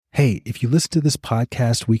Hey, if you listen to this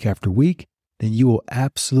podcast week after week, then you will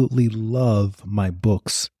absolutely love my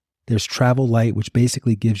books. There's Travel Light, which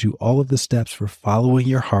basically gives you all of the steps for following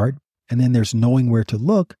your heart. And then there's Knowing Where to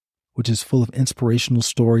Look, which is full of inspirational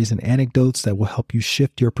stories and anecdotes that will help you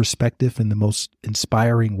shift your perspective in the most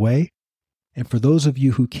inspiring way. And for those of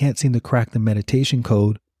you who can't seem to crack the meditation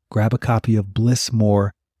code, grab a copy of Bliss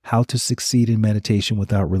More, How to Succeed in Meditation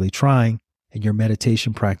Without Really Trying, and your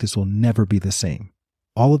meditation practice will never be the same.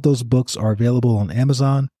 All of those books are available on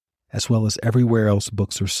Amazon, as well as everywhere else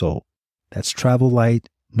books are sold. That's Travel Light,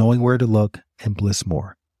 Knowing Where to Look, and Bliss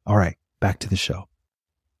More. All right, back to the show.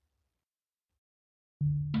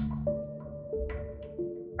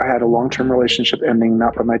 I had a long-term relationship ending,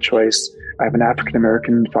 not by my choice. I have an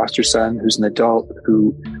African-American foster son who's an adult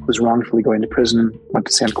who was wrongfully going to prison, went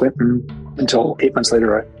to San Quentin until 8 months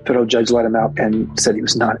later, a federal judge let him out and said he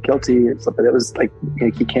was not guilty. But it was like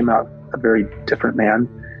he came out a very different man.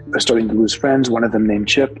 I was starting to lose friends. One of them named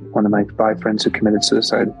Chip, one of my 5 friends who committed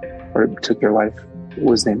suicide or took their life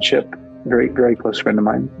was named Chip, very, very close friend of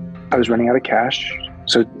mine. I was running out of cash.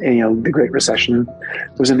 So, the Great Recession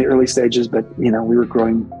was in the early stages, but, we were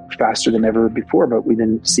growing faster than ever before, but we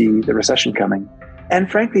didn't see the recession coming.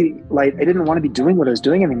 And frankly, I didn't want to be doing what I was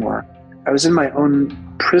doing anymore. I was in my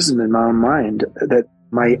own prison in my own mind, that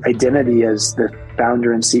my identity as the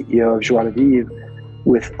founder and CEO of Joie de Vivre,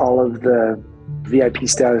 with all of the VIP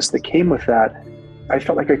status that came with that, I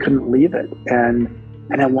felt like I couldn't leave it. And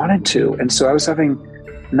I wanted to. And so I was having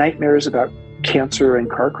nightmares about cancer and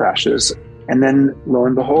car crashes. And then, lo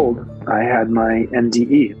and behold, I had my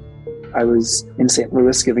NDE. I was in St.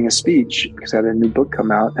 Louis giving a speech because I had a new book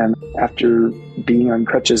come out. And after being on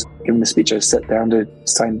crutches, giving the speech, I sat down to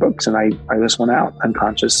sign books and I just went out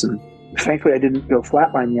unconscious. And thankfully, I didn't go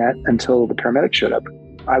flatline yet until the paramedic showed up.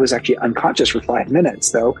 I was actually unconscious for 5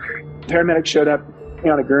 minutes, though. The paramedic showed up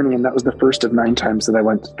on a gurney, and that was the first of 9 times that I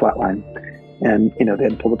went flatline. And, they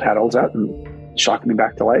had to pull the paddles out and shock me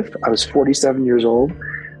back to life. I was 47 years old.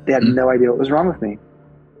 They had no idea what was wrong with me.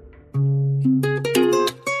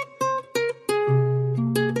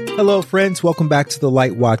 Hello, friends. Welcome back to the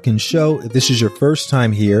Light Watkins Show. If this is your first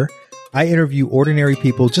time here, I interview ordinary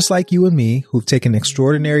people just like you and me who've taken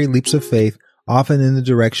extraordinary leaps of faith, often in the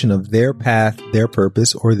direction of their path, their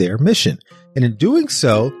purpose, or their mission. And in doing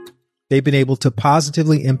so, they've been able to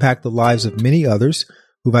positively impact the lives of many others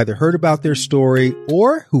who've either heard about their story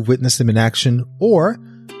or who've witnessed them in action or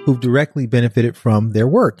who've directly benefited from their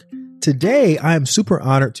work. Today, I am super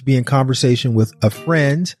honored to be in conversation with a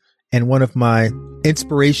friend and one of my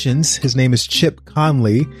inspirations. His name is Chip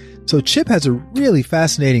Conley. So Chip has a really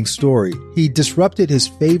fascinating story. He disrupted his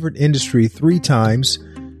favorite industry 3 times,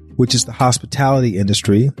 which is the hospitality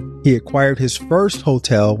industry. He acquired his first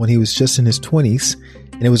hotel when he was just in his 20s,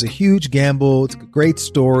 and it was a huge gamble. It's a great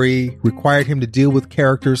story, required him to deal with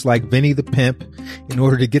characters like Vinny the Pimp in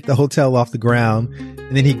order to get the hotel off the ground.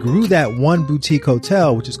 And then he grew that one boutique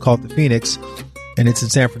hotel, which is called the Phoenix, and it's in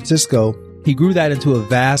San Francisco. He grew that into a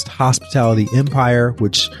vast hospitality empire,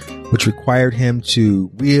 which required him to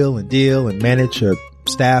wheel and deal and manage a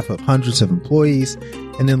staff of hundreds of employees.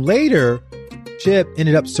 And then later, Chip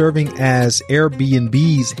ended up serving as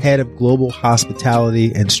Airbnb's head of global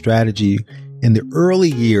hospitality and strategy in the early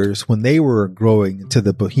years when they were growing into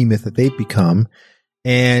the behemoth that they've become.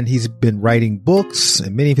 And he's been writing books,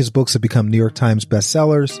 and many of his books have become New York Times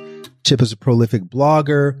bestsellers. Chip is a prolific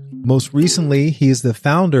blogger. Most recently, he is the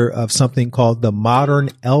founder of something called the Modern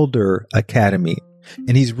Elder Academy,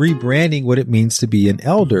 and he's rebranding what it means to be an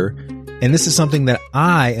elder. And this is something that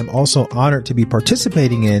I am also honored to be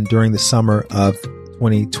participating in during the summer of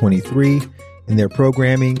 2023 in their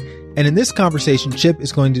programming. And in this conversation, Chip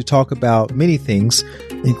is going to talk about many things,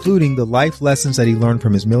 including the life lessons that he learned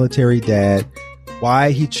from his military dad,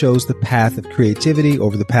 why he chose the path of creativity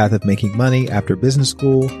over the path of making money after business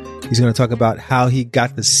school. He's going to talk about how he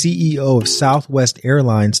got the CEO of Southwest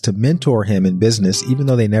Airlines to mentor him in business, even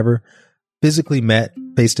though they never physically met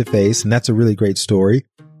face to face. And that's a really great story.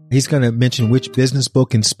 He's going to mention which business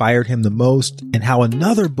book inspired him the most and how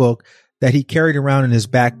another book that he carried around in his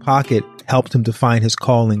back pocket helped him to find his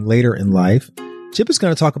calling later in life. Chip is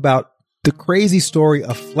going to talk about the crazy story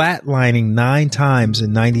of flatlining 9 times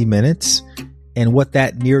in 90 minutes and what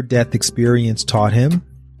that near-death experience taught him.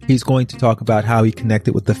 He's going to talk about how he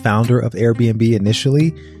connected with the founder of Airbnb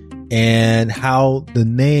initially and how the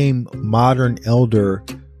name Modern Elder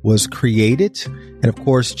was created. And of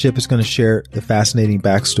course, Chip is going to share the fascinating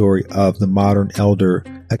backstory of the Modern Elder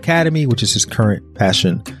Academy, which is his current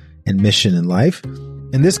passion and mission in life.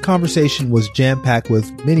 And this conversation was jam-packed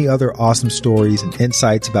with many other awesome stories and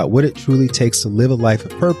insights about what it truly takes to live a life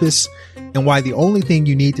of purpose and why the only thing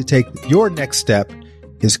you need to take your next step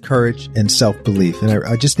is courage and self-belief. And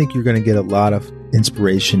I just think you're going to get a lot of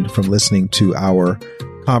inspiration from listening to our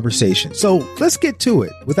conversation. So let's get to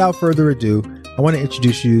it. Without further ado, I want to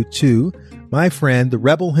introduce you to my friend, the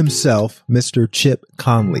rebel himself, Mr. Chip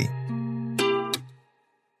Conley.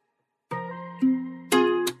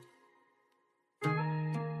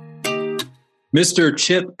 Mr.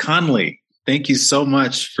 Chip Conley, thank you so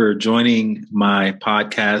much for joining my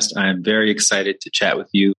podcast. I'm very excited to chat with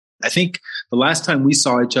you. I think the last time we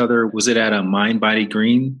saw each other, was it at a Mind Body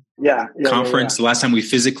Green conference? The last time we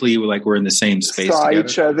physically were in the same space saw together.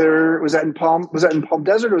 Each other. Was that in Palm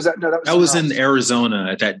Desert? Or was that no? That was in Arizona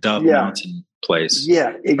at that Dove Mountain place.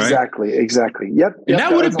 Yeah, exactly, right? Exactly. Yep. And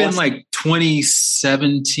that would have been like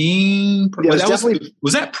 2017.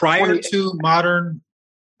 Was that prior to Modern?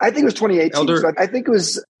 I think it was 2018. Elder? So I think it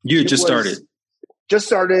was. You had just started. Just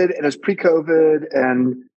started, and it was pre-COVID,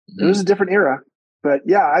 and it was a different era. But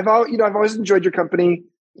yeah, I've always enjoyed your company.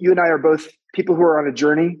 You and I are both people who are on a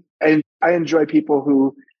journey, and I enjoy people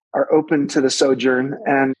who are open to the sojourn,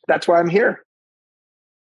 and that's why I'm here.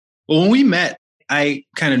 Well, when we met, I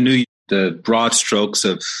kind of knew the broad strokes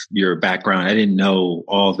of your background. I didn't know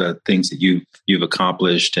all the things that you've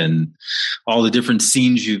accomplished and all the different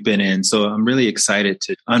scenes you've been in. So I'm really excited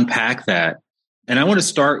to unpack that. And I want to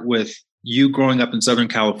start with you growing up in Southern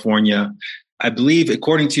California. I believe,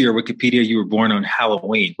 according to your Wikipedia, you were born on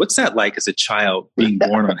Halloween. What's that like as a child being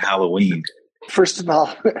born on Halloween? First of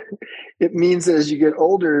all, it means that as you get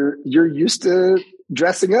older, you're used to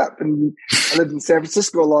dressing up. And I lived in San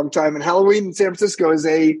Francisco a long time, and Halloween in San Francisco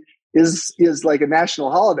is like a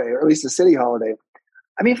national holiday, or at least a city holiday.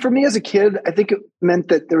 I mean, for me as a kid, I think it meant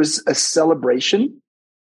that there was a celebration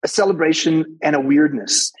and a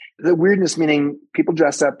weirdness. The weirdness meaning people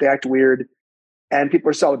dress up, they act weird, and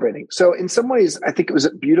people are celebrating. So in some ways, I think it was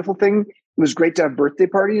a beautiful thing. It was great to have birthday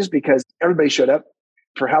parties because everybody showed up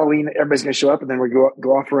for Halloween. Everybody's going to show up, and then we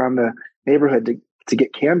go off around the neighborhood to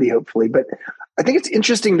get candy, hopefully. But I think it's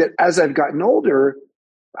interesting that as I've gotten older,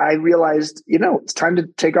 I realized, it's time to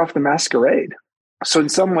take off the masquerade. So in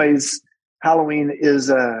some ways, Halloween is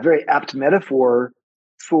a very apt metaphor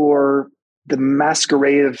for the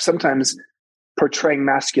masquerade of sometimes portraying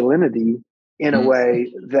masculinity in a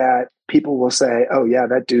way that people will say, oh yeah,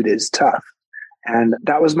 that dude is tough. And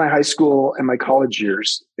that was my high school and my college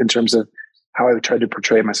years in terms of how I tried to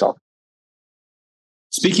portray myself.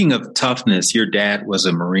 Speaking of toughness, your dad was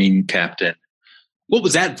a Marine captain. What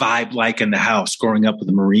was that vibe like in the house growing up with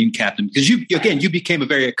a Marine captain? Because you became a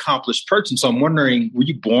very accomplished person. So I'm wondering, were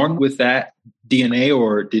you born with that DNA,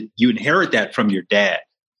 or did you inherit that from your dad?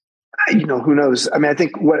 Who knows? I mean, I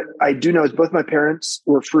think what I do know is both my parents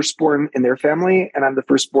were firstborn in their family, and I'm the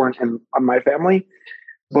firstborn in my family.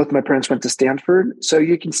 Both my parents went to Stanford. So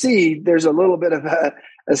you can see there's a little bit of a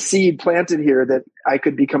seed planted here that I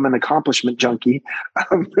could become an accomplishment junkie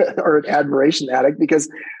or an admiration addict, because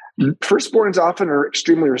firstborns often are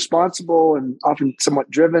extremely responsible and often somewhat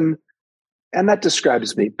driven. And that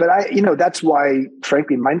describes me. But that's why,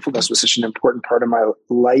 frankly, mindfulness was such an important part of my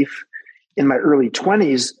life in my early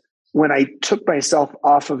 20s, when I took myself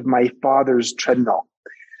off of my father's treadmill.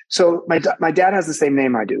 So my dad has the same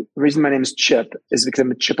name I do. The reason my name is Chip is because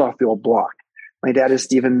I'm a chip off the old block. My dad is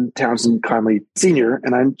Stephen Townsend Conley Sr.,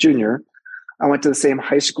 and I'm junior. I went to the same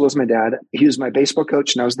high school as my dad. He was my baseball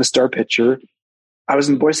coach, and I was the star pitcher. I was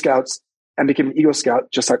in Boy Scouts and became an Eagle Scout,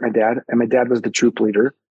 just like my dad, and my dad was the troop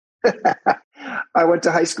leader. I went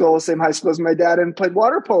to same high school as my dad, and played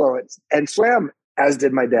water polo and swam, as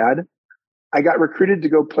did my dad. I got recruited to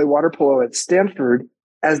go play water polo at Stanford,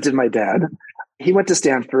 as did my dad. He went to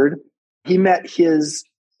Stanford. He met his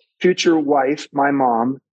future wife, my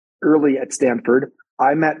mom, early at Stanford.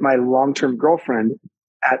 I met my long-term girlfriend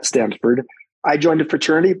at Stanford. I joined a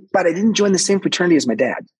fraternity, but I didn't join the same fraternity as my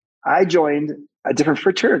dad. I joined a different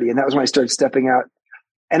fraternity, and that was when I started stepping out.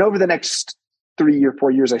 And over the next 3 or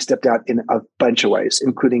 4 years, I stepped out in a bunch of ways,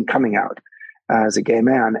 including coming out as a gay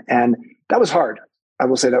man. And that was hard. I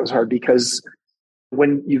will say that was hard, because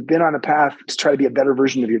when you've been on a path to try to be a better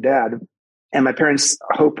version of your dad, and my parents'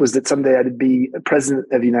 hope was that someday I'd be president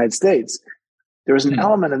of the United States, there was an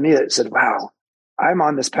element of me that said, wow, I'm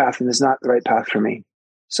on this path and it's not the right path for me.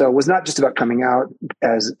 So it was not just about coming out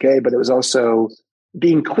as gay, but it was also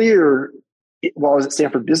being clear while I was at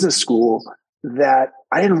Stanford Business School that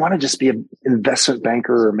I didn't want to just be an investment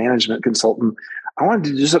banker or management consultant. I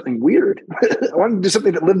wanted to do something weird. I wanted to do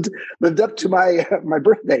something that lived up to my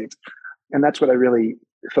birth date. And that's what I really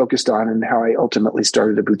focused on, and how I ultimately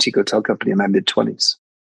started a boutique hotel company in my mid-20s.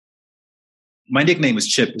 My nickname was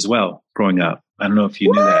Chip as well growing up. I don't know if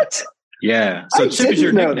you knew that. Yeah. So Chip is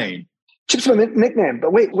your nickname. Chip's my nickname.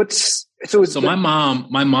 But wait, so my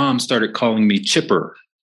mom started calling me Chipper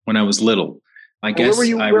when I was little. I guess.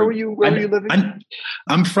 Where were you living?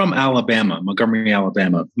 I'm from Alabama, Montgomery,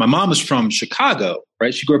 Alabama. My mom is from Chicago,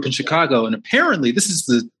 right? She grew up in Chicago. And apparently, this is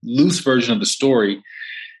the loose version of the story.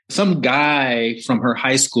 Some guy from her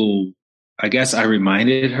high school, I guess I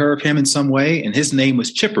reminded her of him in some way, and his name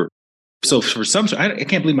was Chipper. So for some, I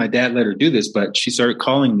can't believe my dad let her do this, but she started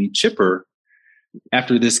calling me Chipper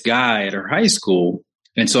after this guy at her high school.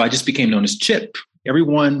 And so I just became known as Chip.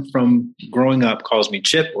 Everyone from growing up calls me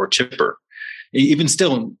Chip or Chipper. Even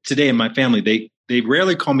still today in my family, they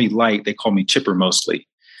rarely call me Light. They call me Chipper mostly.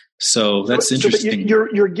 So that's interesting.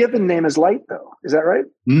 Your given name is Light, though. Is that right?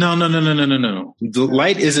 No. The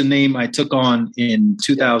Light is a name I took on in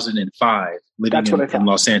 2005, living in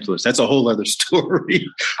Los Angeles. That's a whole other story.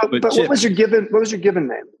 But what was your given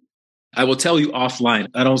name? I will tell you offline.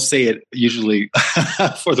 I don't say it usually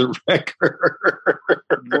for the record.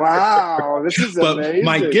 Wow, this is amazing.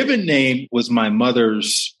 My given name was my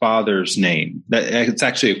mother's father's name. It's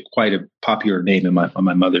actually quite a popular name on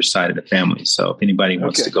my mother's side of the family. So if anybody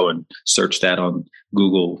wants to go and search that on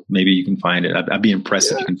Google, maybe you can find it. I'd be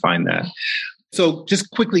impressed if you can find that. So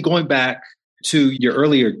just quickly going back to your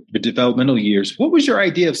earlier developmental years, what was your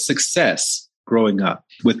idea of success growing up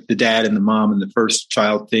with the dad and the mom and the first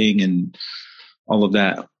child thing and all of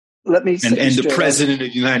that? Let me and the president of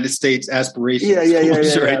the United States aspirations.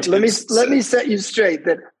 Yeah. Let me set you straight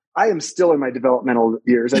that I am still in my developmental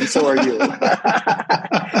years, and so are you.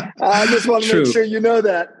 I just want to make sure you know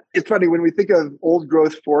that. It's funny when we think of old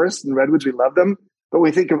growth forests and redwoods, we love them, but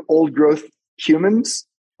when we think of old growth humans,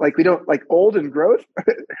 like we don't like old and growth.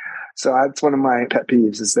 So that's one of my pet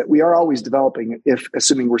peeves, is that we are always developing, if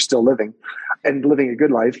assuming we're still living and living a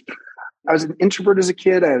good life. I was an introvert as a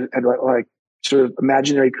kid. I had like sort of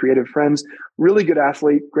imaginary creative friends, really good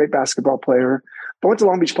athlete, great basketball player. But I went to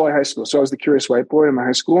Long Beach Poly High School. So I was the curious white boy in my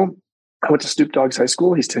high school. I went to Snoop Dogg's high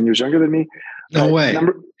school. He's 10 years younger than me. No way.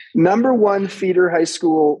 Number one feeder high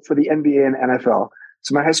school for the NBA and NFL.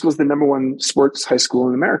 So my high school is the number one sports high school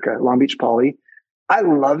in America, Long Beach Poly. I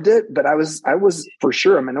loved it, but I was for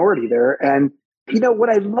sure a minority there. And you know what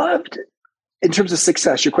I loved in terms of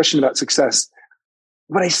success, your question about success,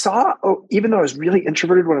 what I saw, even though I was really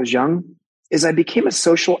introverted when I was young, is I became a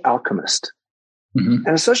social alchemist. Mm-hmm.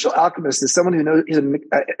 And a social alchemist is someone who knows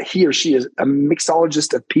he or she is a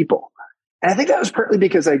mixologist of people. And I think that was partly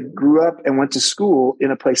because I grew up and went to school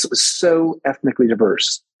in a place that was so ethnically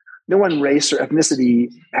diverse. No one race or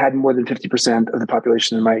ethnicity had more than 50% of the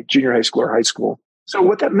population in my junior high school or high school. So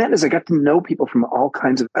what that meant is I got to know people from all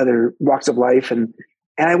kinds of other walks of life. And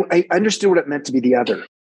I understood what it meant to be the other.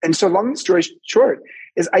 And so long story short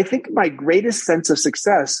is I think my greatest sense of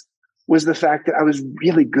success was the fact that I was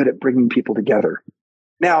really good at bringing people together.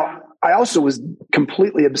 Now, I also was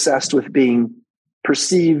completely obsessed with being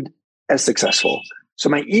perceived as successful. So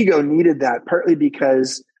my ego needed that, partly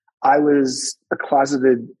because I was a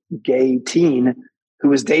closeted gay teen who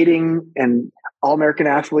was dating an all-American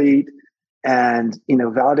athlete and,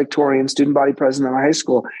 valedictorian, student body president of my high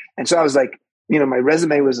school. And so I was like, my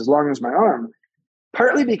resume was as long as my arm,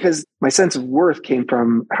 partly because my sense of worth came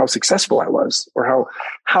from how successful I was, or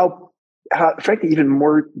how frankly, even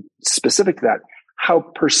more specific to that, how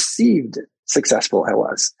perceived successful I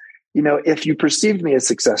was. If you perceived me as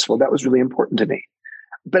successful, that was really important to me.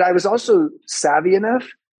 But I was also savvy enough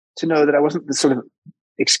to know that I wasn't the sort of,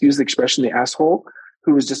 excuse the expression, the asshole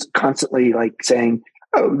who was just constantly like saying,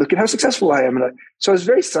 oh, look at how successful I am. So I was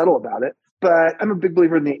very subtle about it, but I'm a big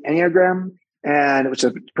believer in the Enneagram, and it was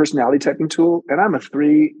a personality typing tool. And I'm a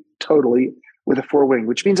 3 totally with a 4 wing,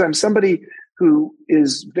 which means I'm somebody who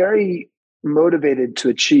is very motivated to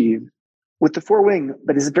achieve with the 4 wing,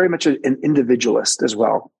 but is very much an individualist as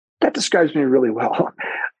well. That describes me really well.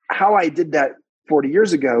 How I did that 40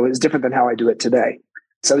 years ago is different than how I do it today.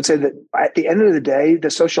 So I would say that at the end of the day,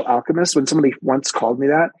 the social alchemist, when somebody once called me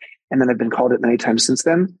that, and then I've been called it many times since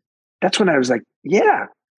then, that's when I was like, yeah,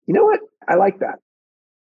 you know what? I like that.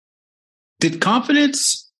 Did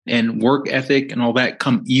confidence and work ethic and all that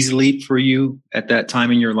come easily for you at that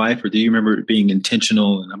time in your life? Or do you remember it being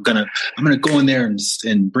intentional and I'm gonna go in there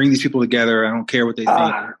and bring these people together? I don't care what they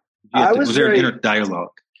think. Was there an inner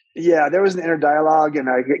dialogue? Yeah, there was an inner dialogue, and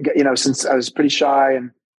I, since I was pretty shy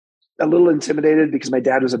and a little intimidated because my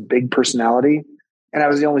dad was a big personality, and I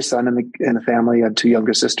was the only son in the family. I had 2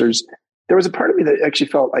 younger sisters. There was a part of me that actually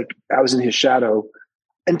felt like I was in his shadow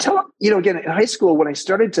until, again, in high school, when I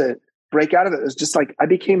started to break out of it, it was just like I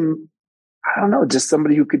became, I don't know, just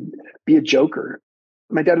somebody who could be a joker.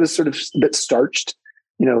 My dad was sort of a bit starched.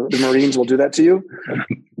 The Marines will do that to you.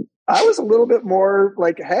 I was a little bit more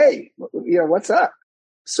like, hey, what's up?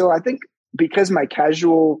 So I think because my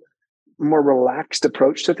casual, more relaxed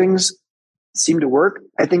approach to things seemed to work,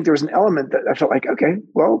 I think there was an element that I felt like, okay,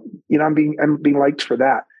 well, I'm being liked for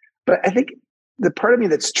that. But I think the part of me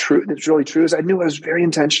that's really true, is I knew I was very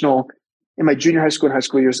intentional in my junior high school and high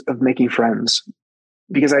school years of making friends,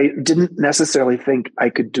 because I didn't necessarily think I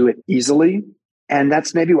could do it easily. And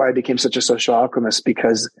that's maybe why I became such a social alchemist,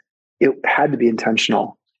 because it had to be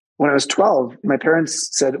intentional. When I was 12, my parents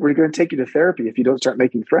said, we're going to take you to therapy if you don't start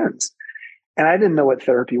making friends. And I didn't know what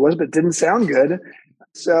therapy was, but it didn't sound good.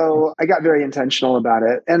 So I got very intentional about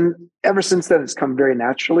it. And ever since then, it's come very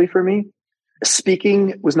naturally for me.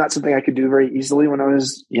 Speaking was not something I could do very easily when I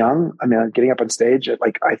was young. I mean, getting up on stage,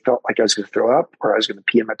 I felt like I was going to throw up, or I was going to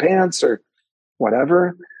pee in my pants or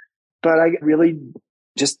whatever. But I really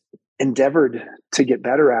just endeavored to get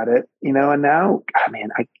better at it, and now,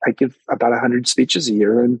 I give about 100 speeches a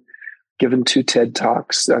year and given 2 TED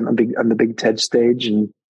Talks on the big TED stage.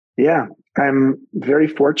 And yeah, I'm very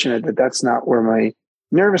fortunate that that's not where my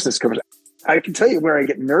nervousness comes. I can tell you where I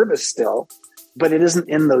get nervous still, but it isn't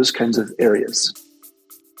in those kinds of areas.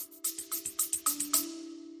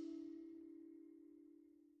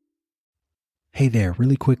 Hey there,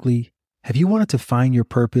 really quickly. Have you wanted to find your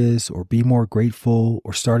purpose or be more grateful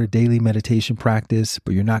or start a daily meditation practice,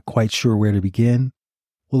 but you're not quite sure where to begin?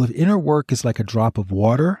 Well, if inner work is like a drop of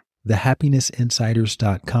water,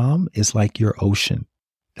 thehappinessinsiders.com is like your ocean.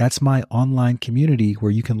 That's my online community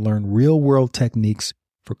where you can learn real-world techniques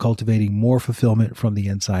for cultivating more fulfillment from the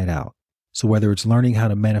inside out. So whether it's learning how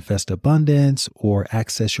to manifest abundance or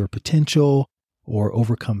access your potential or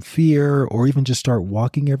overcome fear or even just start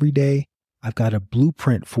walking every day, I've got a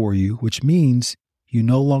blueprint for you, which means you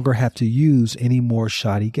no longer have to use any more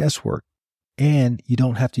shoddy guesswork. And you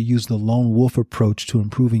don't have to use the lone wolf approach to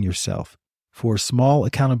improving yourself. For a small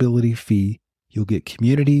accountability fee, you'll get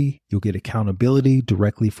community, you'll get accountability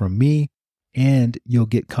directly from me, and you'll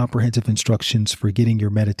get comprehensive instructions for getting your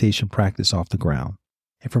meditation practice off the ground.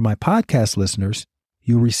 And for my podcast listeners,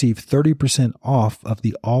 you'll receive 30% off of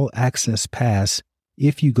the All Access Pass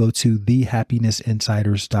if you go to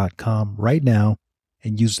thehappinessinsiders.com right now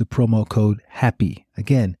and use the promo code HAPPY.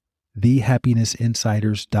 Again,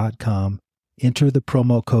 thehappinessinsiders.com. Enter the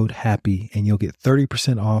promo code HAPPY and you'll get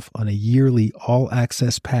 30% off on a yearly All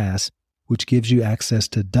Access Pass, which gives you access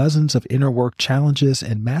to dozens of inner work challenges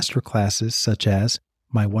and masterclasses, such as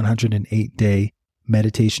my 108-day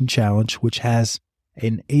meditation challenge, which has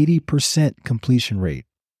an 80% completion rate.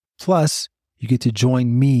 Plus, you get to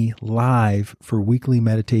join me live for weekly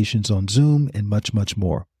meditations on Zoom and much, much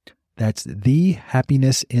more. That's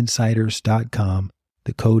thehappinessinsiders.com.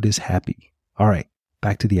 The code is HAPPY. All right,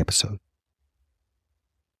 back to the episode.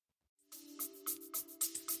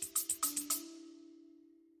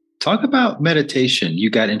 Talk about meditation. You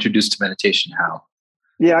got introduced to meditation how?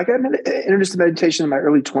 Yeah, I got introduced to meditation in my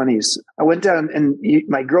early 20s. I went down, and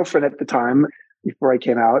my girlfriend at the time, before I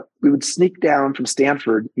came out, we would sneak down from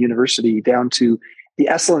Stanford University down to the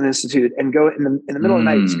Esalen Institute and go in the middle of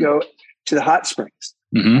the night to go to the hot springs.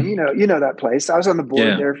 Mm-hmm. And you know that place. I was on the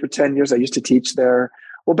board there for 10 years. I used to teach there.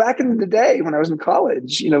 Well, back in the day when I was in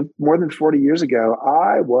college, more than 40 years ago,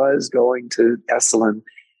 I was going to Esalen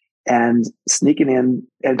and sneaking in.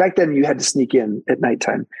 And back then you had to sneak in at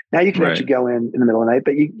nighttime. Now you can actually go in the middle of the night,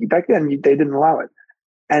 but back then they didn't allow it.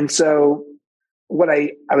 And so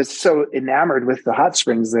I was so enamored with the hot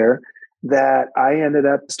springs there that I ended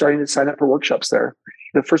up starting to sign up for workshops there.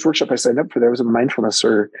 The first workshop I signed up for there was a mindfulness,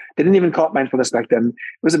 or they didn't even call it mindfulness back then. It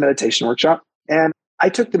was a meditation workshop. And I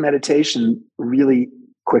took the meditation really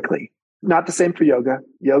quickly. Not the same for yoga.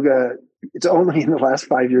 Yoga, it's only in the last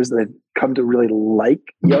 5 years that I've come to really like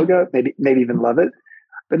yoga, maybe even love it.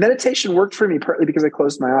 But meditation worked for me partly because I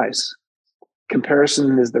closed my eyes.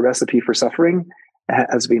 Comparison is the recipe for suffering,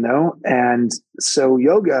 as we know. And so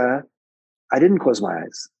yoga, I didn't close my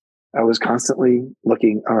eyes. I was constantly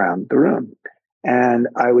looking around the room, and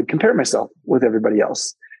I would compare myself with everybody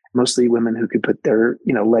else, mostly women who could put their,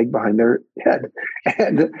 leg behind their head.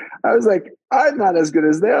 And I was like, I'm not as good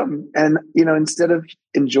as them. And, instead of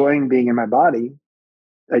enjoying being in my body,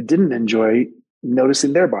 I didn't enjoy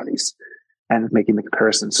noticing their bodies and making the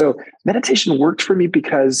comparison. So meditation worked for me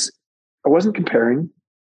because I wasn't comparing.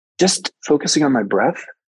 Just focusing on my breath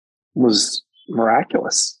was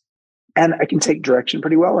miraculous. And I can take direction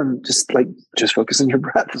pretty well, and just focus on your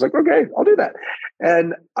breath. It's like, okay, I'll do that.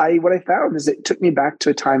 And what I found is it took me back to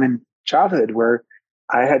a time in childhood where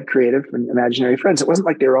I had creative and imaginary friends. It wasn't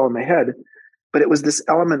like they were all in my head, but it was this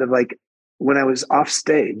element of when I was off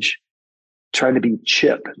stage trying to be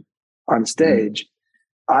Chip on stage,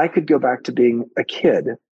 I could go back to being a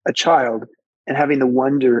kid a child and having the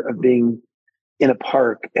wonder of being in a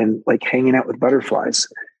park and like hanging out with butterflies.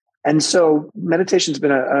 And so meditation's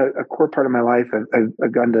been a core part of my life.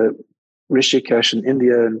 I've gone to Rishikesh in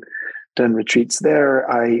India and done retreats there.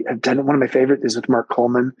 I have done one of my favorite is with Mark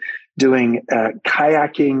Coleman, doing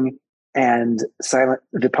kayaking and silent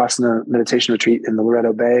Vipassana meditation retreat in the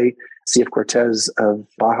Loreto Bay, Sea of Cortez of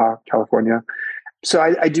Baja, California. So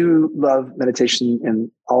I do love meditation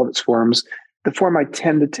in all of its forms. The form I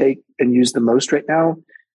tend to take and use the most right now,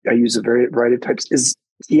 I use a variety of types, is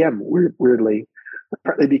TM, weirdly,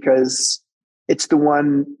 partly because it's the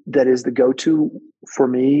one that is the go-to for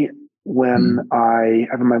me when I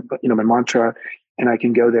have my mantra, and I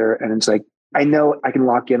can go there and it's like, I know I can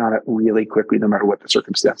lock in on it really quickly, no matter what the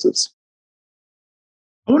circumstances.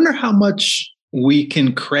 I wonder how much we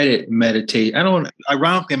can credit meditate.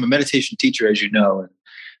 Ironically, I'm a meditation teacher, as you know, and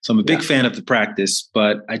so I'm a big fan of the practice,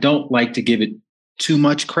 but I don't like to give it too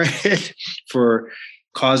much credit for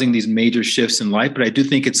causing these major shifts in life. But I do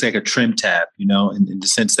think it's like a trim tab, in the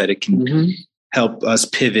sense that it can help us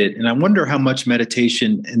pivot. And I wonder how much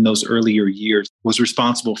meditation in those earlier years was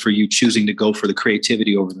responsible for you choosing to go for the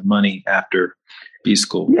creativity over the money after B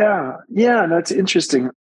school. Yeah, that's interesting.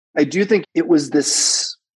 I do think it was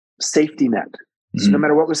this safety net. So no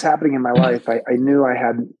matter what was happening in my life, I knew I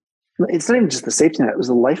had, it's not even just the safety net, it was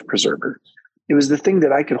the life preserver. It was the thing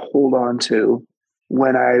that I could hold on to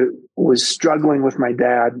when I was struggling with my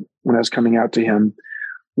dad, when I was coming out to him,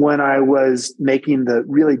 when I was making the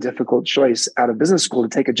really difficult choice out of business school to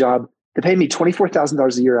take a job to pay me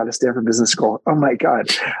 $24,000 a year out of Stanford Business School. Oh my God.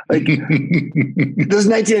 Like, this is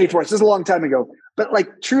 1984. So this is a long time ago. But like,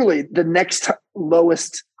 truly, the next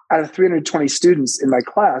lowest out of 320 students in my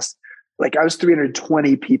class, like I was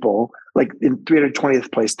 320 people, like in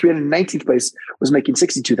 320th place. 319th place was making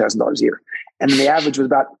 $62,000 a year. And then the average was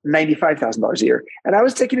about $95,000 a year. And I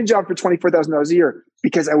was taking a job for $24,000 a year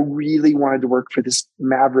because I really wanted to work for this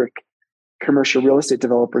maverick commercial real estate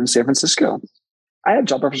developer in San Francisco. I had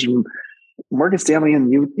job offers from Morgan Stanley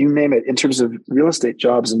and you name it in terms of real estate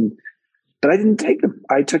jobs, but I didn't take them.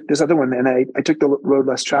 I took this other one, and I took the road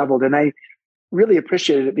less traveled, and I really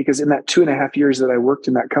appreciated it because in that 2.5 years that I worked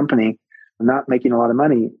in that company, not making a lot of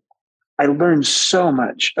money, I learned so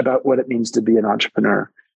much about what it means to be an entrepreneur,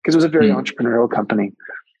 because it was a very entrepreneurial company.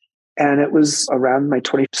 And it was around my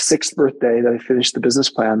 26th birthday that I finished the business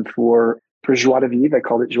plan for Joie de Vivre. I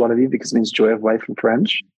called it Joie de Vivre because it means joy of life in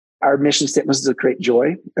French. Our mission statement was to create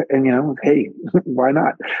joy, and hey, why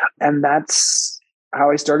not? And that's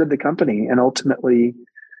how I started the company. And ultimately,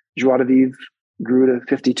 Joie de Vivre grew to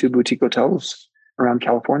 52 boutique hotels around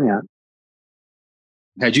California.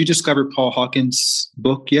 Had you discovered Paul Hawkins'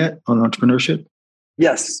 book yet on entrepreneurship?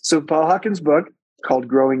 Yes. So Paul Hawkins' book called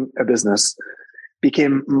Growing a Business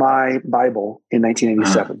became my Bible in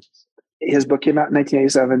 1987. His book came out in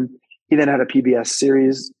 1987. He then had a PBS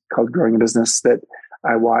series called Growing a Business that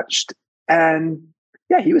I watched. And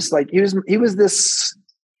yeah, he was this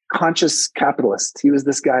conscious capitalist. He was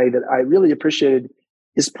this guy that I really appreciated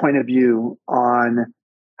his point of view on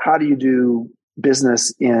how do you do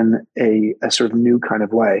business in a sort of new kind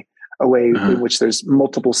of way, a way in which there's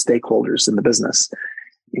multiple stakeholders in the business.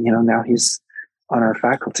 And, now he's on our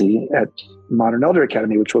faculty at Modern Elder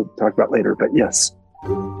Academy, which we'll talk about later, but yes.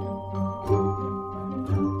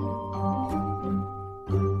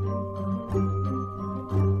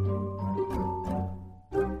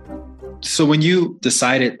 So when you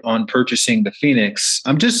decided on purchasing the Phoenix,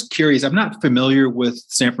 I'm just curious. I'm not familiar with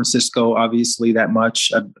San Francisco, obviously, that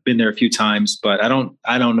much. I've been there a few times, but I don't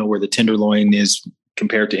know where the Tenderloin is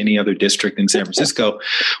compared to any other district in San Francisco.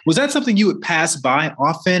 Was that something you would pass by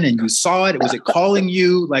often and you saw it? Was it calling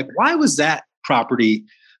you? Like, why was that property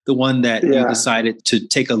the one that you decided to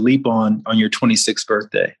take a leap on your 26th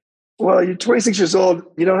birthday? Well, you're 26 years old.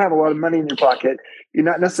 You don't have a lot of money in your pocket. You're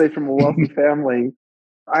not necessarily from a wealthy family.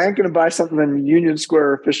 I ain't going to buy something in Union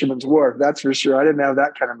Square or Fisherman's Wharf. That's for sure. I didn't have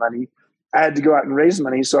that kind of money. I had to go out and raise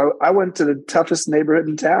money. So I went to the toughest neighborhood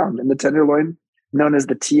in town, and the Tenderloin, known as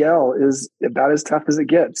the TL, is about as tough as it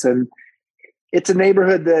gets. And it's a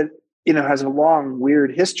neighborhood that, has a long,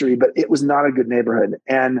 weird history, but it was not a good neighborhood.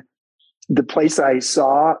 And the place I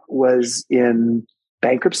saw was in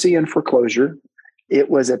bankruptcy and foreclosure. It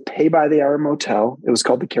was a pay-by-the-hour motel. It was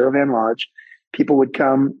called the Caravan Lodge. People would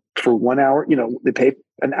come for 1 hour, they pay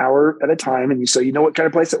an hour at a time. And so you know what kind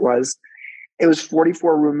of place it was. It was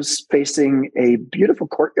 44 rooms facing a beautiful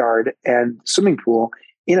courtyard and swimming pool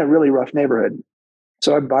in a really rough neighborhood.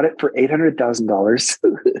 So I bought it for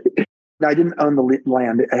 $800,000. Now, I didn't own the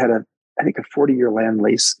land. I had I think a 40-year land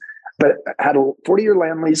lease, but I had a 40-year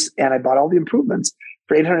land lease, and I bought all the improvements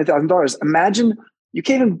for $800,000. Imagine You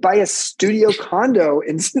can't even buy a studio condo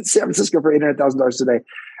in San Francisco for $800,000 today.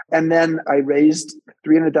 And then I raised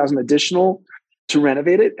 $300,000 additional to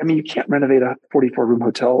renovate it. I mean, you can't renovate a 44-room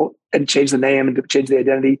hotel and change the name and change the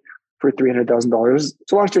identity for $300,000.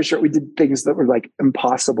 So long story short, we did things that were like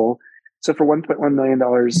impossible. So for $1.1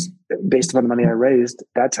 million, based upon the money I raised,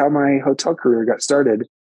 that's how my hotel career got started.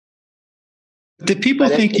 Did people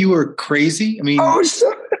think you were crazy? I mean,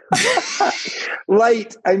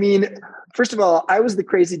 light. I mean, first of all, I was the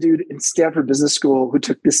crazy dude in Stanford Business School who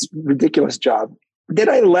took this ridiculous job. Then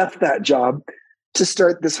I left that job to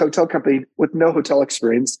start this hotel company with no hotel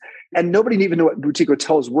experience. And nobody even knew what boutique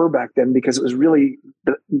hotels were back then because it was really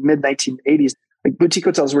the mid 1980s. Like boutique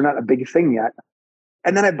hotels were not a big thing yet.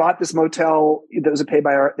 And then I bought this motel that was a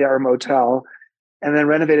pay-by-the-hour motel and then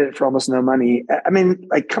renovated it for almost no money. I mean,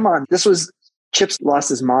 like, come on. This was Chip's lost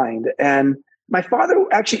his mind. And my father,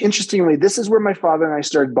 actually, interestingly, this is where my father and I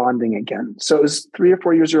started bonding again. So it was 3 or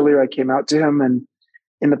 4 years earlier, I came out to him. And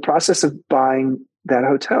in the process of buying that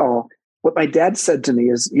hotel, what my dad said to me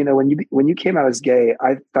is, you know, when you came out as gay,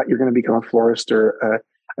 I thought you were going to become a florist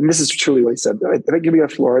and this is truly what he said. I think you'd be a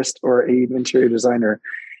florist or an interior designer.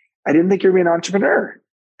 I didn't think you were an entrepreneur.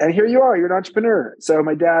 And here you are, you're an entrepreneur. So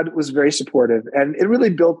my dad was very supportive. And it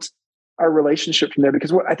really built our relationship from there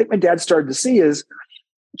because what I think my dad started to see is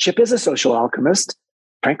Chip is a social alchemist.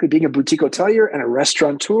 Frankly, being a boutique hotelier and a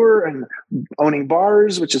restaurateur and owning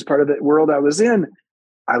bars, which is part of the world I was in,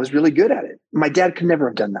 I was really good at it. My dad could never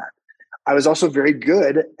have done that. I was also very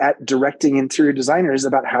good at directing interior designers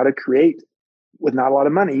about how to create, with not a lot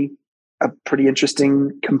of money, a pretty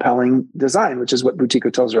interesting, compelling design, which is what boutique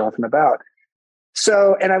hotels are often about.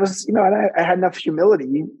 So, and I was, you know, and I had enough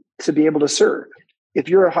humility to be able to serve. If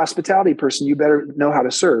you're a hospitality person, you better know how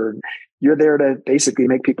to serve. You're there to basically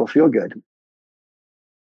make people feel good.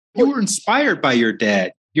 You were inspired by your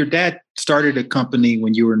dad. Your dad started a company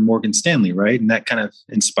when you were in Morgan Stanley, right? And that kind of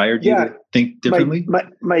inspired you to think differently?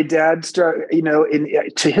 My dad started, you know,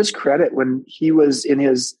 to his credit, when he was in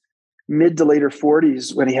his mid to later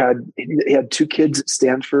 40s, when he had 2 kids at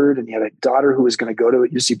Stanford and he had a daughter who was going to go to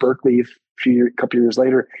UC Berkeley a couple of years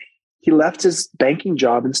later, he left his banking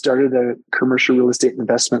job and started a commercial real estate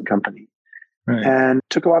investment company and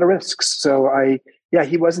took a lot of risks. So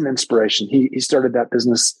he was an inspiration. He started that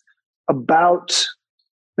business about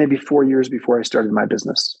maybe 4 years before I started my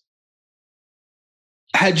business.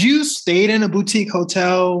 Had you stayed in a boutique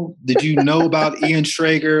hotel? Did you know about Ian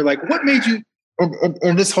Schrager? Like, what made you,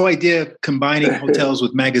 or this whole idea of combining hotels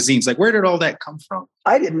with magazines? Like, where did all that come from?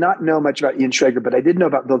 I did not know much about Ian Schrager, but I did know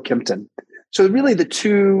about Bill Kimpton. So really the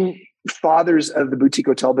two fathers of the boutique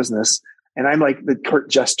hotel business, and I'm like the court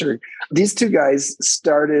jester. These two guys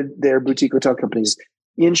started their boutique hotel companies.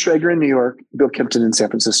 Ian Schrager in New York, Bill Kimpton in San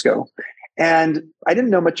Francisco. And I didn't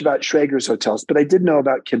know much about Schrager's hotels, but I did know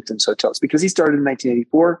about Kimpton's hotels because he started in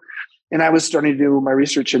 1984 and I was starting to do my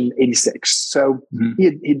research in 86. So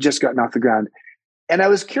he'd just gotten off the ground. And I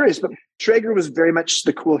was curious, but Schrager was very much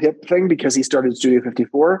the cool hip thing because he started Studio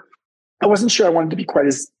 54. I wasn't sure I wanted to be quite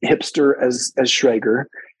as hipster as Schrager.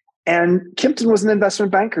 And Kimpton was an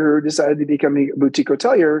investment banker who decided to become a boutique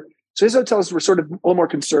hotelier. So his hotels were sort of a little more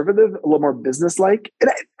conservative, a little more business-like. And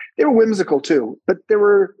they were whimsical too, but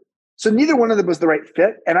so neither one of them was the right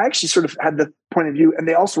fit. And I actually sort of had the point of view, and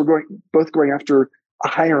they also were both going after a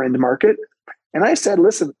higher end market. And I said,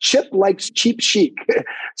 listen, Chip likes cheap chic.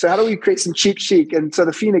 So how do we create some cheap chic? And so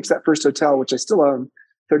the Phoenix, that first hotel, which I still own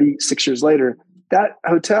 36 years later, that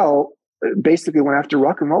hotel basically went after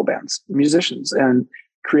rock and roll bands, musicians, and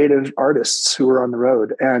creative artists who were on the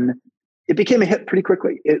road. And it became a hit pretty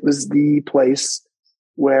quickly. It was the place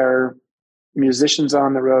where musicians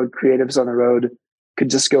on the road, creatives on the road, could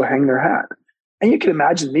just go hang their hat. And you can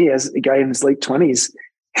imagine me as a guy in his late 20s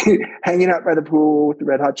hanging out by the pool with the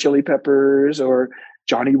Red Hot Chili Peppers or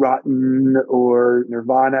Johnny Rotten or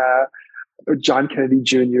Nirvana or John Kennedy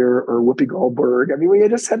Jr. or Whoopi Goldberg. I mean, we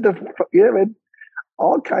just had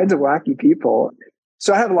all kinds of wacky people.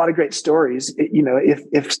 So I have a lot of great stories.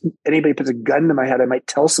 If anybody puts a gun to my head, I might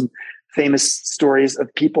tell some famous stories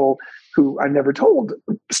of people who I've never told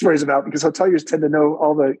stories about because hoteliers tend to know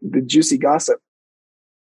all the juicy gossip.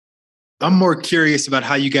 I'm more curious about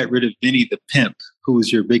how you got rid of Vinny the pimp, who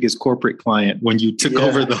was your biggest corporate client when you took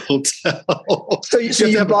over the hotel. So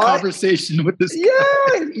you have a conversation with this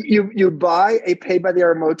guy. You buy a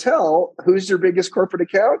pay-by-the-hour motel. Who's your biggest corporate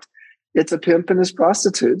account? It's a pimp and his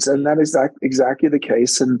prostitutes. And that is exactly the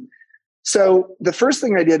case. And so the first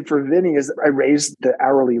thing I did for Vinny is I raised the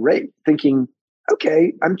hourly rate, thinking,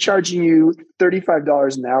 okay, I'm charging you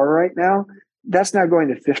 $35 an hour right now. That's now going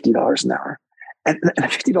to $50 an hour. And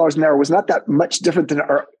 $50 an hour was not that much different than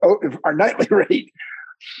our nightly rate.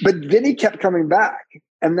 But Vinny kept coming back.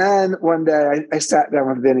 And then one day I sat down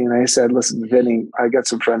with Vinny and I said, listen, Vinny, I got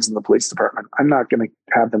some friends in the police department. I'm not going to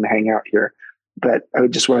have them hang out here. But I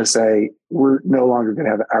would just want to say, we're no longer going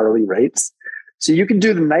to have hourly rates. So you can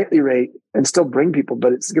do the nightly rate and still bring people,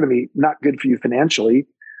 but it's going to be not good for you financially.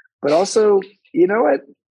 But also, you know what?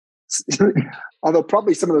 Although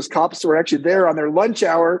probably some of those cops were actually there on their lunch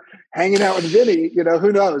hour hanging out with Vinny,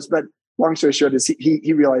 who knows? But long story short is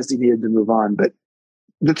he realized he needed to move on. But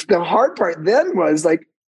the hard part then was like,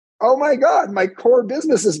 oh my God, my core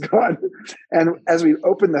business is gone. And as we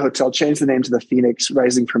opened the hotel, changed the name to the Phoenix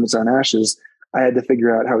Rising from its own ashes, I had to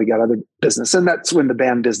figure out how we got other business. And that's when the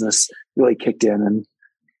band business really kicked in. And,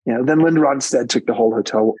 then Linda Ronstadt took the whole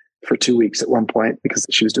hotel for 2 weeks at one point because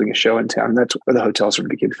she was doing a show in town. That's where the hotel sort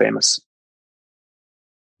of became famous.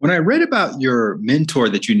 When I read about your mentor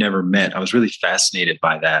that you never met, I was really fascinated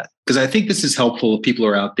by that because I think this is helpful if people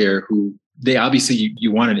are out there who they obviously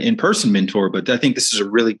you want an in-person mentor, but I think this is a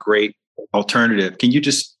really great alternative. Can you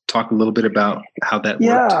just talk a little bit about how that worked?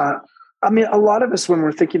 Yeah. I mean, a lot of us, when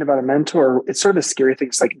we're thinking about a mentor, it's sort of a scary thing.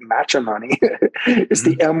 It's like matrimony. It's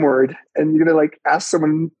the M word. And you're going to ask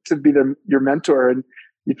someone to be your mentor and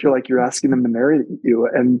you feel like you're asking them to marry you.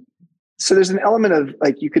 And so there's an element of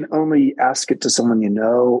you can only ask it to someone you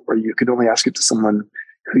know, or you could only ask it to someone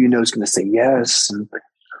who you know is going to say yes. And,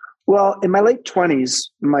 well, in my late 20s,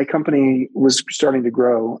 my company was starting to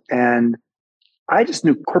grow and I just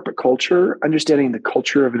knew corporate culture, understanding the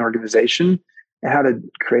culture of an organization and how to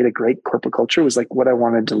create a great corporate culture was what I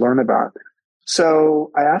wanted to learn about.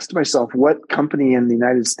 So I asked myself, what company in the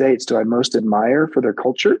United States do I most admire for their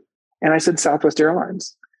culture? And I said, Southwest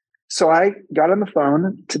Airlines. So I got on the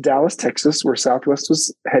phone to Dallas, Texas, where Southwest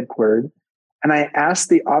was headquartered. And I asked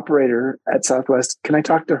the operator at Southwest, can I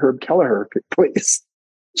talk to Herb Kelleher, please?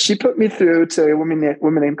 She put me through to a woman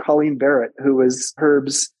named Colleen Barrett, who was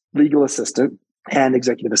Herb's legal assistant and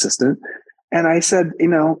executive assistant. And I said,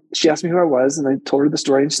 she asked me who I was and I told her the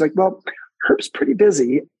story. And she's like, well, Herb's pretty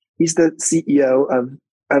busy. He's the CEO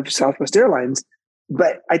of Southwest Airlines.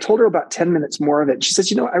 But I told her about 10 minutes more of it. She said,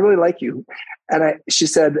 I really like you. And she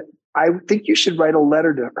said, I think you should write a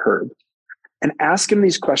letter to Herb and ask him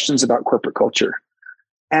these questions about corporate culture.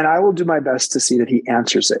 And I will do my best to see that he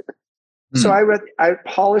answers it. So I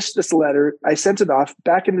polished this letter. I sent it off.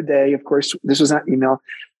 Back in the day, of course, this was not email.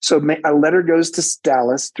 So a letter goes to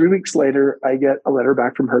Dallas. 3 weeks later, I get a letter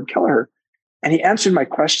back from Herb Kelleher. And he answered my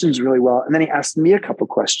questions really well. And then he asked me a couple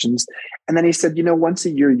questions. And then he said, once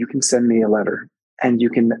a year, you can send me a letter and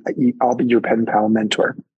I'll be your pen pal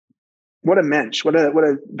mentor. What a mensch. What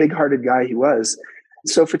a big-hearted guy he was.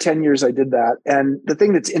 So for 10 years, I did that. And the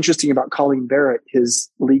thing that's interesting about Colleen Barrett, his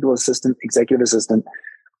legal assistant, executive assistant,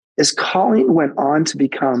 is Colleen went on to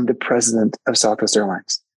become the president of Southwest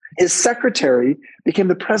Airlines. His secretary became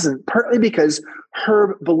the president, partly because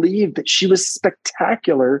Herb believed that she was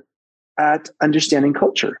spectacular at understanding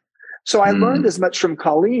culture. So I learned as much from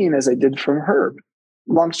Colleen as I did from Herb.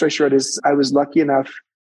 Long story short is I was lucky enough,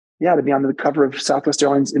 to be on the cover of Southwest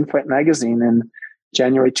Airlines In-Flight magazine in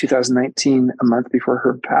January 2019, a month before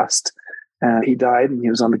Herb passed. He died and he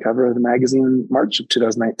was on the cover of the magazine in March of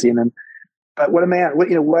 2019. But what a man,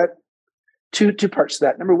 two parts to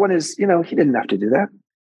that. Number one is, he didn't have to do that.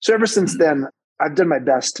 So ever since then, I've done my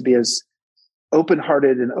best to be as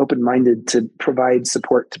open-hearted and open-minded to provide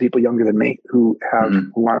support to people younger than me who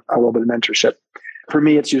want a little bit of mentorship. For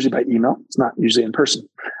me, it's usually by email. It's not usually in person.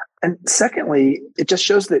 And secondly, it just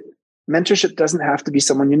shows that mentorship doesn't have to be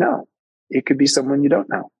someone you know. It could be someone you don't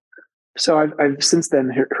know. So I've since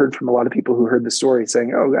then heard from a lot of people who heard the story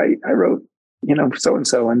saying, oh, I wrote,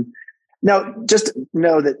 so-and-so. And now just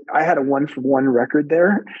know that I had a 1-for-1 record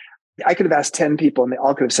there. I could have asked 10 people and they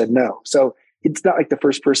all could have said no. So it's not like the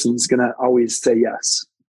first person's going to always say yes.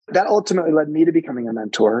 That ultimately led me to becoming a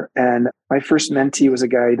mentor. And my first mentee was a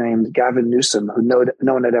guy named Gavin Newsom, who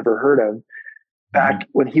no one had ever heard of back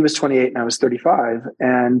when he was 28 and I was 35.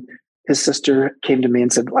 And his sister came to me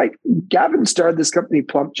and said, Gavin started this company,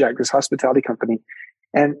 Plump Jack, this hospitality company.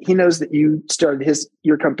 And he knows that you started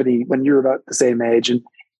your company when you were about the same age. And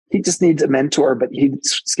he just needs a mentor, but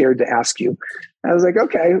he's scared to ask you. And I was like,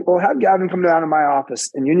 okay, well, have Gavin come down to my office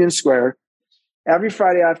in Union Square every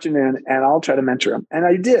Friday afternoon, and I'll try to mentor him. And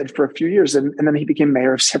I did for a few years. And then he became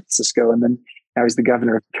mayor of San Francisco. And then now he's the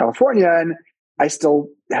governor of California. And I still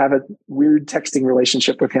have a weird texting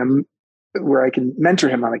relationship with him where I can mentor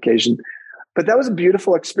him on occasion. But that was a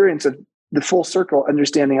beautiful experience of the full circle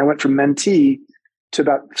understanding. I went from mentee to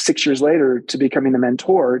about 6 years later to becoming the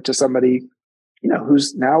mentor to somebody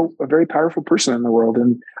who's now a very powerful person in the world.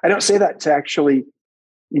 And I don't say that to actually,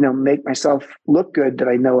 make myself look good that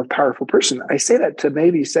I know a powerful person. I say that to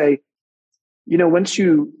maybe say, once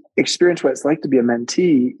you experience what it's like to be a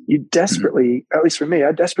mentee, you desperately, at least for me,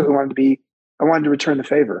 I desperately I wanted to return the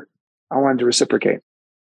favor. I wanted to reciprocate.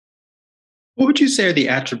 What would you say are the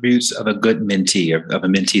attributes of a good mentee, of a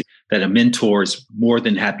mentee that a mentor is more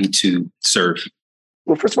than happy to serve?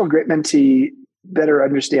 Well, first of all, great mentee better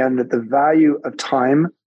understand that the value of time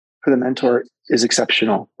for the mentor is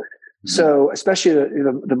exceptional. Mm-hmm. So especially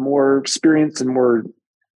the more experienced and more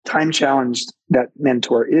time challenged that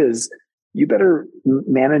mentor is, you better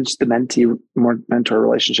manage the mentor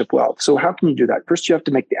relationship well. So how can you do that? First, you have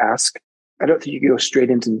to make the ask. I don't think you can go straight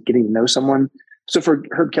into getting to know someone. So for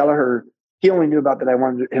Herb Kelleher, he only knew about that I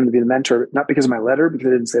wanted him to be the mentor, not because of my letter, because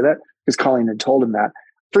I didn't say that, because Colleen had told him that.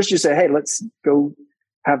 First, you say, hey, let's go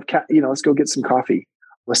let's go get some coffee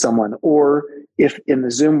with someone. Or if in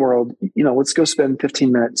the Zoom world, let's go spend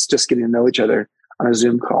 15 minutes just getting to know each other on a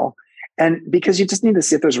Zoom call. And because you just need to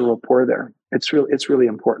see if there's a rapport there. It's really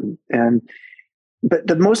important. But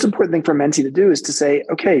the most important thing for a mentee to do is to say,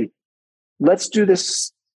 okay, let's do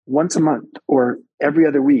this once a month or every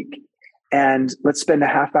other week. And let's spend a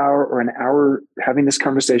half hour or an hour having this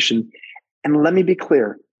conversation. And let me be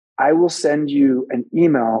clear, I will send you an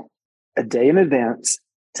email a day in advance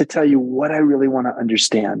to tell you what I really want to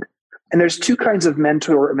understand. And there's two kinds of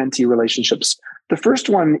mentor-mentee relationships. The first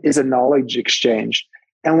one is a knowledge exchange.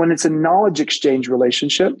 And when it's a knowledge exchange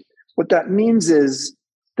relationship, what that means is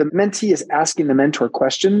the mentee is asking the mentor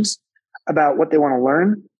questions about what they want to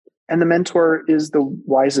learn. And the mentor is the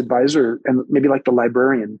wise advisor and maybe like the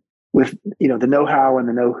librarian with the know-how and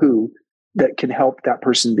the know-who that can help that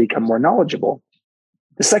person become more knowledgeable.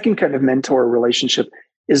 The second kind of mentor relationship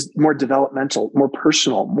is more developmental, more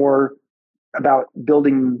personal, more about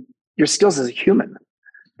building your skills as a human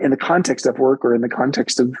in the context of work or in the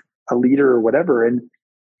context of a leader or whatever.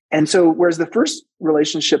 And so whereas the first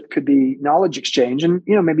relationship could be knowledge exchange and,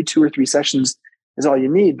 maybe 2 or 3 sessions is all you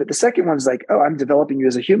need. But the second one is like, oh, I'm developing you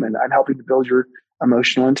as a human. I'm helping to build your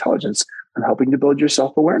emotional intelligence. I'm helping to build your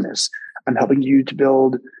self-awareness. I'm helping you to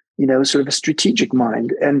build, sort of a strategic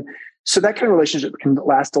mind. And so that kind of relationship can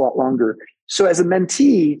last a lot longer. So as a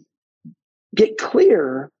mentee, get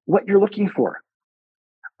clear what you're looking for.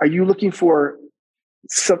 Are you looking for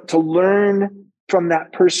to learn from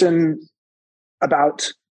that person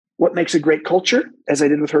about what makes a great culture, as I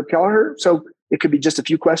did with Herb Kelleher? So it could be just a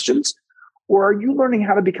few questions. Or are you learning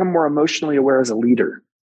how to become more emotionally aware as a leader?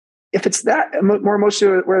 If it's that more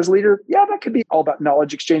emotionally aware as a leader, yeah, that could be all about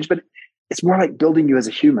knowledge exchange, but it's more like building you as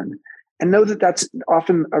a human. And know that that's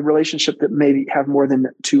often a relationship that maybe have more than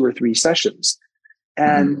 2 or 3 sessions.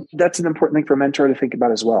 And that's an important thing for a mentor to think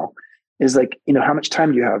about as well, is like, how much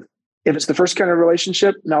time do you have? If it's the first kind of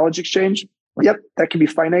relationship, knowledge exchange, yep, that can be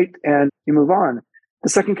finite and you move on. The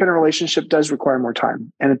second kind of relationship does require more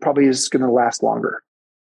time and it probably is going to last longer.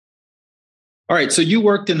 All right. So you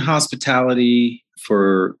worked in hospitality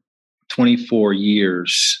for 24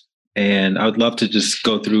 years. And I would love to just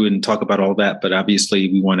go through and talk about all that. But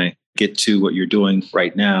obviously, we want to get to what you're doing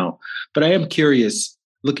right now. But I am curious,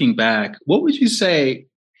 looking back, what would you say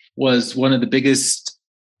was one of the biggest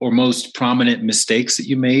or most prominent mistakes that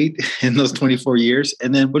you made in those 24 years?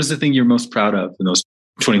 And then what is the thing you're most proud of in those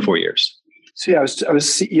 24 years? So yeah, I was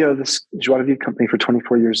CEO of this Joie de Vivre company for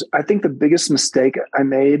 24 years. I think the biggest mistake I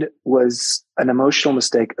made was an emotional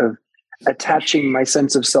mistake of attaching my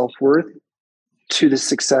sense of self-worth to the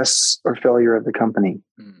success or failure of the company.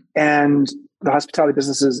 And the hospitality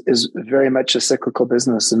business is very much a cyclical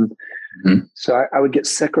business. And so I would get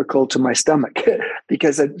cyclical to my stomach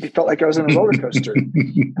because I felt like I was on a roller coaster.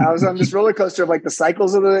 I was on this roller coaster of like the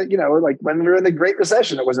cycles of like when we were in the Great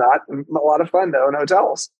Recession. It was not a lot of fun though in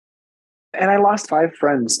hotels. And I lost 5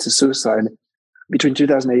 friends to suicide between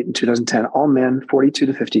 2008 and 2010, all men, 42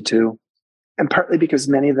 to 52. And partly because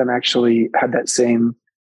many of them actually had that same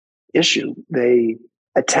issue. They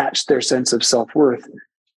attached their sense of self-worth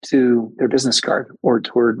to their business card or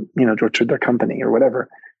toward their company or whatever.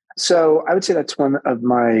 So I would say that's one of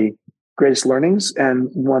my greatest learnings and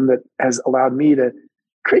one that has allowed me to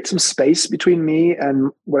create some space between me and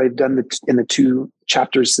what I've done in the 2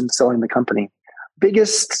 chapters since selling the company.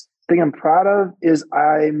 Biggest thing I'm proud of is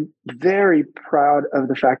I'm very proud of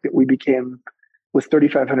the fact that we became, with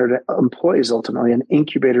 3,500 employees, ultimately an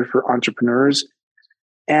incubator for entrepreneurs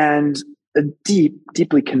and a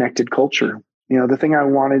deeply connected culture. The thing I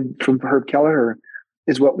wanted from Herb Kelleher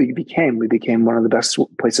is what we became. We became one of the best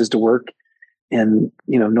places to work in,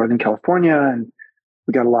 Northern California. And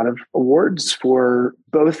we got a lot of awards for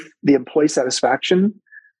both the employee satisfaction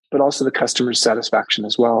but also the customer satisfaction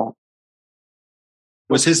as well.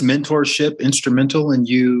 Was his mentorship instrumental in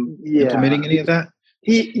you implementing any of that?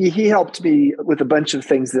 He helped me with a bunch of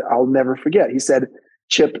things that I'll never forget. He said,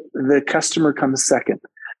 Chip, the customer comes second.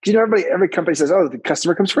 Because every company says, oh, the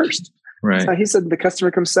customer comes first. Right. So he said the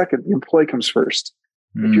customer comes second, the employee comes first.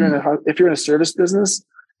 If you're in a service business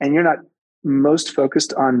and you're not most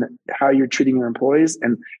focused on how you're treating your employees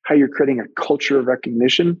and how you're creating a culture of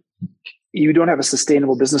recognition, you don't have a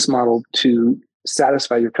sustainable business model to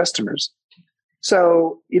satisfy your customers.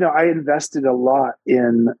 So, I invested a lot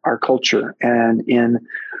in our culture and in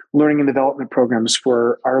learning and development programs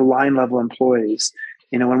for our line level employees.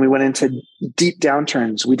 When we went into deep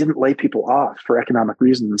downturns, we didn't lay people off for economic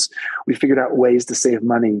reasons. We figured out ways to save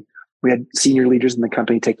money. We had senior leaders in the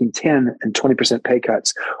company taking 10 and 20% pay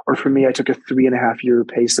cuts. Or for me, I took a 3.5-year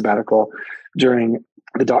pay sabbatical during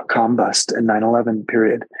the dot-com bust and 9/11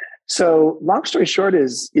 period. So long story short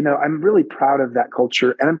is, I'm really proud of that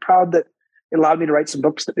culture. And I'm proud that it allowed me to write some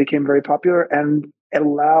books that became very popular. And it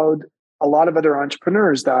allowed a lot of other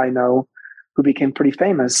entrepreneurs that I know who became pretty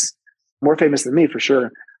famous, more famous than me for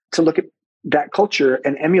sure, to look at that culture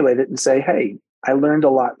and emulate it and say, hey, I learned a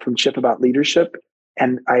lot from Chip about leadership.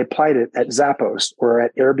 And I applied it at Zappos or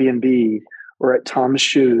at Airbnb or at Tom's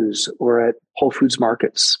Shoes or at Whole Foods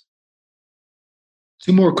Markets.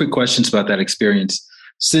 2 more quick questions about that experience.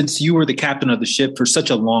 Since you were the captain of the ship for such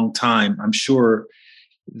a long time, I'm sure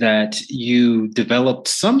that you developed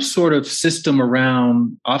some sort of system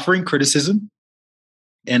around offering criticism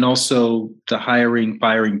and also the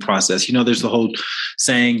firing process. There's the whole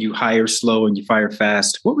saying, you hire slow and you fire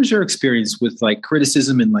fast. What was your experience with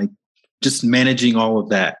criticism and just managing all of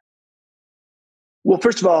that? Well,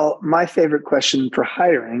 first of all, my favorite question for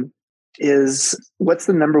hiring is, what's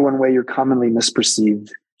the number one way you're commonly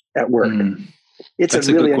misperceived at work? It's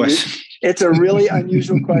a really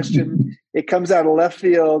unusual question. It comes out of left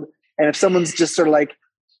field. And if someone's just sort of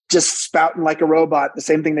just spouting like a robot, the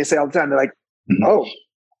same thing they say all the time, they're like, oh,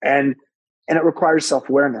 and it requires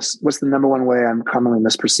self-awareness. What's the number one way I'm commonly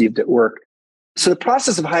misperceived at work? So the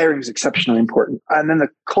process of hiring is exceptionally important. And then the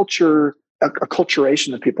culture,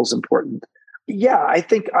 acculturation of people is important. Yeah, I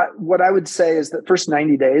think what I would say is that first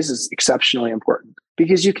 90 days is exceptionally important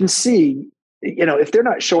because you can see, if they're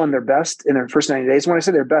not showing their best in their first 90 days, when I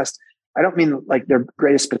say their best, I don't mean their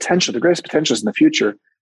greatest potential. Their greatest potential is in the future,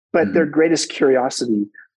 but their greatest curiosity,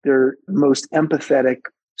 their most empathetic,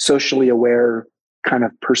 socially aware kind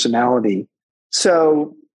of personality.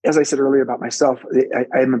 So as I said earlier about myself,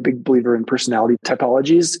 I am a big believer in personality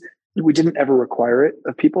typologies. We didn't ever require it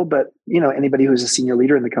of people, but anybody who's a senior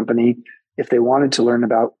leader in the company, if they wanted to learn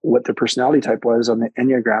about what their personality type was on the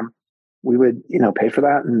Enneagram, we would, pay for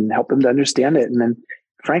that and help them to understand it. And then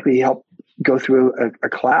frankly, help go through a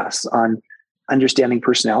class on understanding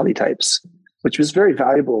personality types, which was very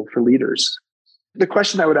valuable for leaders. The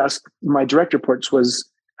question I would ask my direct reports was,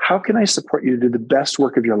 how can I support you to do the best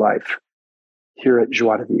work of your life here at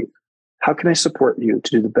Joie de Vivre? How can I support you to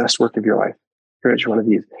do the best work of your life here at Joie de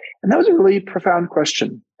Vivre? And that was a really profound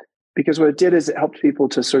question, because what it did is it helped people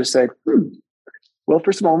to sort of say, well,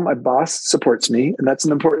 first of all, my boss supports me, and that's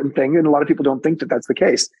an important thing. And a lot of people don't think that that's the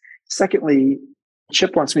case. Secondly,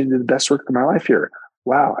 Chip wants me to do the best work of my life here.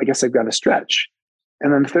 Wow, I guess I've got to stretch.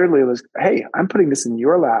 And then thirdly, it was, hey, I'm putting this in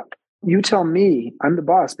your lap. You tell me, I'm the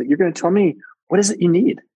boss, but you're going to tell me, what is it you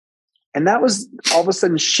need? And that was all of a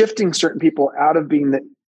sudden shifting certain people out of being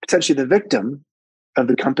potentially the victim of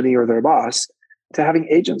the company or their boss to having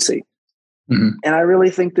agency. And I really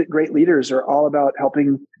think that great leaders are all about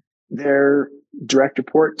helping their direct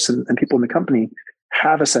reports and people in the company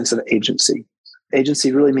have a sense of agency.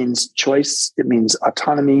 Agency really means choice. It means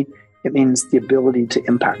autonomy. It means the ability to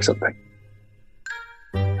impact something.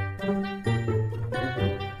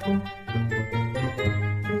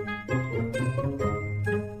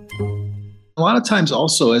 A lot of times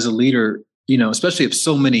also as a leader, especially if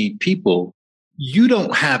so many people, you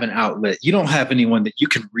don't have an outlet. You don't have anyone that you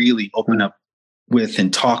can really open up with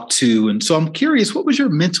and talk to. And so I'm curious, what was your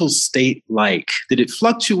mental state like? Did it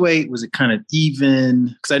fluctuate? Was it kind of even?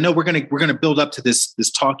 Because I know we're gonna build up to this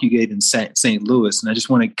talk you gave in St. Louis, and I just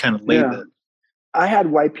want to kind of lay the. I had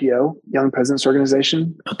YPO, Young Presidents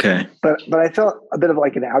Organization. Okay, but I felt a bit of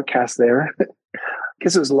like an outcast there.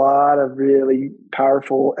 Because there was a lot of really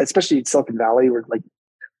powerful, especially in Silicon Valley, where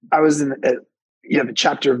I was you have a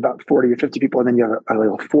chapter of about 40 or 50 people, and then you have a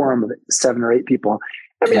little forum of 7 or 8 people.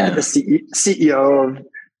 I mean, I had the CEO of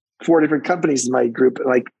 4 different companies in my group,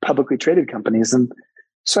 publicly traded companies. And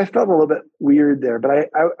so I felt a little bit weird there, but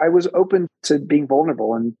I was open to being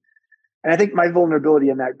vulnerable. And I think my vulnerability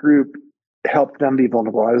in that group helped them be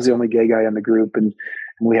vulnerable. I was the only gay guy in the group. And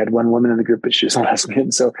We had one woman in the group, but she was a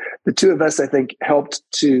lesbian. So the two of us, I think, helped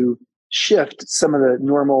to shift some of the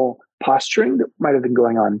normal posturing that might have been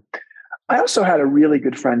going on. I also had a really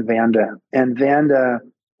good friend, Vanda, and Vanda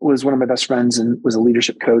was one of my best friends and was a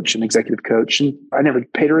leadership coach and executive coach. And I never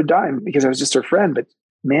paid her a dime because I was just her friend, but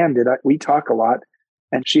man, we talk a lot.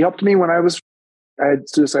 And she helped me when I had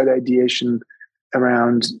suicide ideation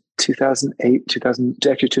around 2008,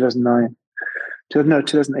 2009,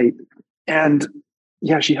 2008. And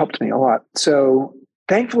yeah, she helped me a lot. So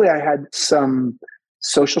thankfully I had some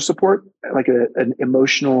social support, like an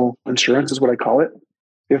emotional insurance is what I call it.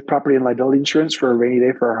 We have property and liability insurance for a rainy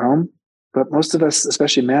day for our home. But most of us,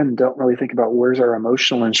 especially men, don't really think about where's our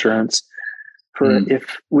emotional insurance for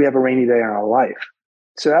if we have a rainy day in our life.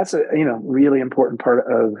 So that's a really important part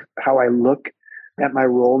of how I look at my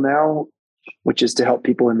role now, which is to help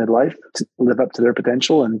people in midlife to live up to their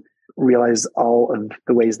potential and realize all of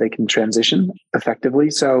the ways they can transition effectively.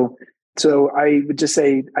 So I would just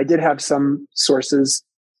say I did have some sources,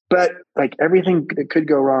 but like everything that could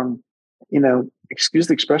go wrong, excuse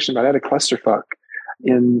the expression, but I had a clusterfuck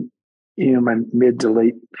in my mid to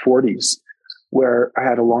late 40s where I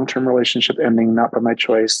had a long-term relationship ending not by my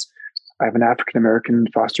choice. I have an African-American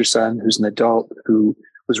foster son who's an adult who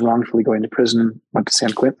was wrongfully going to prison, went to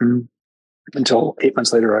San Quentin until 8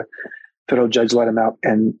 months later, a federal judge let him out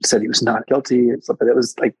and said he was not guilty. But it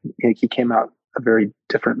was like he came out a very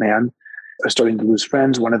different man. I was starting to lose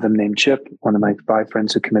friends. One of them named Chip, one of my 5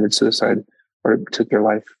 friends who committed suicide or took their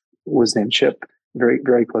life was named Chip, very,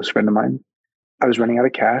 very close friend of mine. I was running out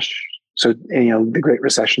of cash. So, the Great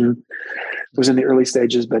Recession was in the early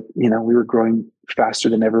stages, but, we were growing faster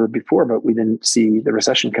than ever before, but we didn't see the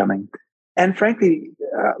recession coming. And frankly,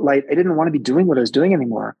 I didn't want to be doing what I was doing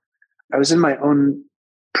anymore. I was in my own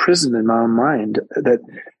prison in my own mind that,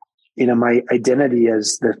 my identity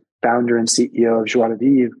as the founder and CEO of Joie de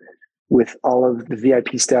Vivre with all of the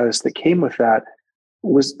VIP status that came with that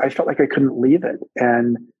I felt like I couldn't leave it.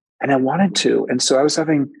 And I wanted to. And so I was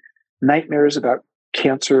having nightmares about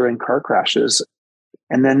cancer and car crashes.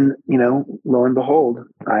 And then, lo and behold,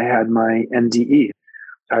 I had my NDE.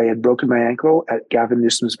 I had broken my ankle at Gavin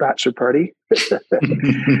Newsom's bachelor party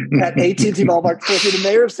at AT&T Ballpark. So if you're the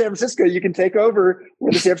mayor of San Francisco, you can take over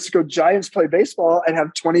where the San Francisco Giants play baseball and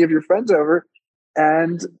have 20 of your friends over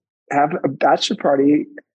and have a bachelor party,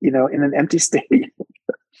 in an empty stadium.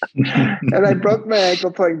 And I broke my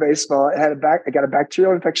ankle playing baseball. I got a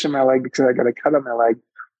bacterial infection in my leg because I got a cut on my leg.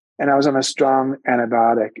 And I was on a strong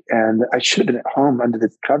antibiotic and I should have been at home under the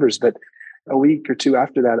covers. But a week or two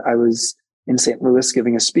after that, I was in St. Louis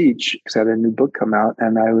giving a speech because I had a new book come out.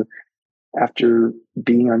 And after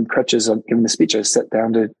being on crutches and giving the speech, I sat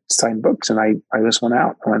down to sign books and I just went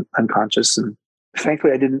out. I went unconscious. And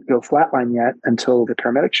thankfully, I didn't go flatline yet until the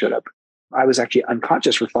paramedic showed up. I was actually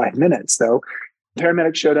unconscious for 5 minutes, though. The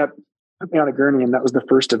paramedic showed up, put me on a gurney, and that was the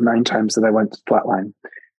first of 9 times that I went flatline.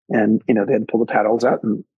 And, they had to pull the paddles out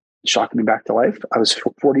and shocked me back to life. I was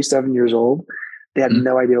 47 years old. They had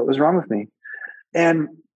no idea what was wrong with me. And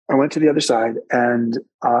I went to the other side and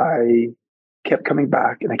I kept coming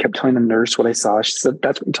back and I kept telling the nurse what I saw. She said,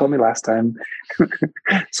 "That's what you told me last time."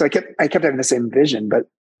 So I kept having the same vision. But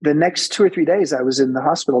the next 2 or 3 days I was in the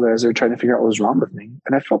hospital there as they were trying to figure out what was wrong with me.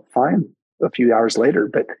 And I felt fine a few hours later,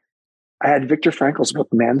 but I had Viktor Frankl's book,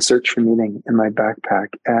 Man's Search for Meaning, in my backpack.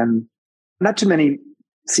 And not too many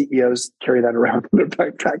CEOs carry that around in their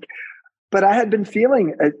backpack. But I had been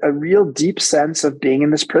feeling a real deep sense of being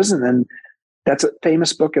in this prison. And that's a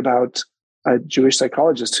famous book about a Jewish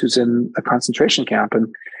psychologist who's in a concentration camp.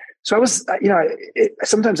 And so I was,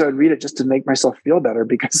 sometimes I would read it just to make myself feel better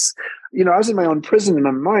because, I was in my own prison in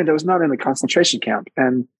my mind. I was not in a concentration camp.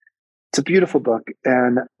 And it's a beautiful book.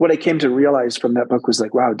 And what I came to realize from that book was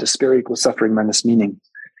like, wow, despair equals suffering minus meaning.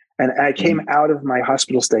 And I came out of my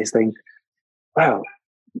hospital stay saying, wow,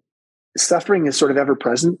 suffering is sort of ever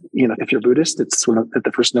present. If you're Buddhist, it's one of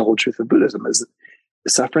the first noble truth of Buddhism is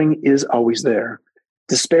that suffering is always there.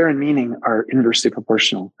 Despair and meaning are inversely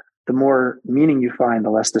proportional. The more meaning you find, the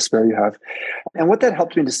less despair you have. And what that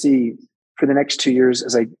helped me to see for the next 2 years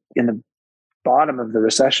as in the bottom of the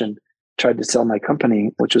recession, tried to sell my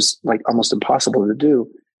company, which was like almost impossible to do,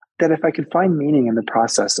 that if I could find meaning in the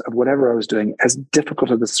process of whatever I was doing, as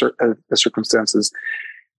difficult as the circumstances,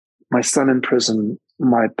 my son in prison,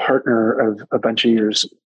 my partner of a bunch of years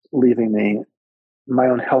leaving me, my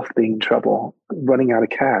own health being in trouble, running out of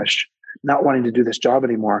cash, not wanting to do this job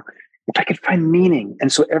anymore, if I could find meaning.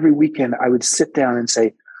 And so every weekend I would sit down and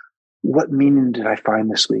say, what meaning did I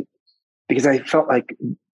find this week? Because I felt like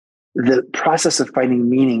the process of finding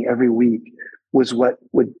meaning every week was what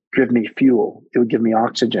would give me fuel. It would give me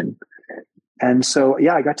oxygen. And so,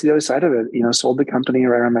 yeah, I got to the other side of it, sold the company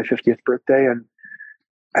right around my 50th birthday.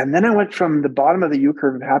 And then I went from the bottom of the U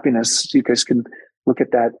curve of happiness. You guys can look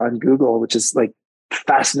at that on Google, which is like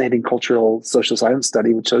fascinating cultural social science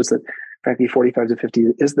study, which shows that frankly, 45 to 50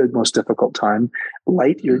 is the most difficult time.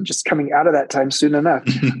 Light, you're just coming out of that time soon enough.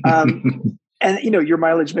 And, your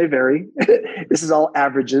mileage may vary. This is all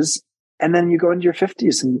averages. And then you go into your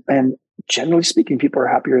 50s and generally speaking, people are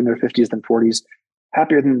happier in their 50s than 40s,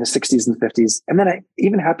 happier than the 60s and 50s. And then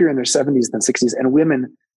even happier in their 70s than 60s, and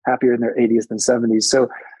women happier in their 80s than 70s. So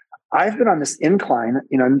I've been on this incline.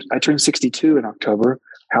 I turned 62 in October,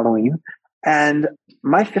 Halloween, and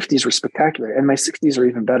my 50s were spectacular and my 60s are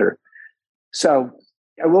even better. So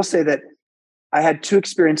I will say that I had two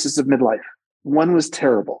experiences of midlife. One was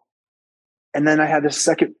terrible. And then I had this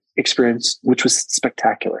second experience, which was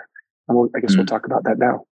spectacular. And I guess we'll talk about that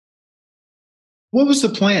now. What was the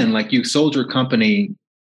plan? Like, you sold your company.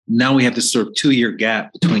 Now we have this sort of 2-year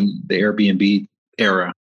gap between the Airbnb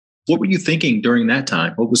era. What were you thinking during that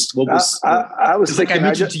time? I was thinking, like I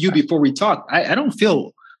mentioned to you before we talked, I don't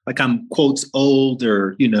feel like I'm quotes old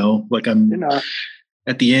or, like I'm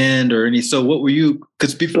at the end or any. So what were you,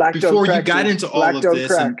 because before you got into all of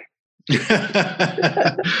this,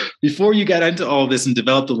 before you got into all this and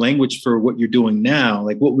developed the language for what you're doing now,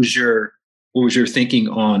 like what was your thinking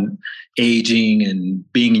on aging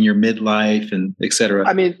and being in your midlife and et cetera?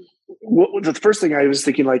 I mean, the first thing I was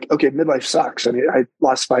thinking, like, okay, midlife sucks. I mean, I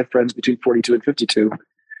lost 5 friends between 42 and 52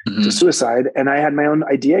 to suicide, and I had my own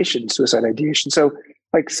suicide ideation. So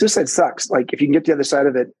like, suicide sucks. Like, if you can get to the other side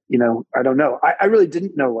of it, I don't know. I really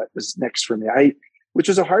didn't know what was next for me. Which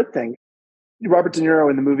was a hard thing. Robert De Niro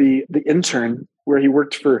in the movie The Intern, where he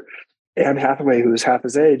worked for Anne Hathaway, who was half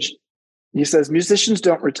his age, he says, musicians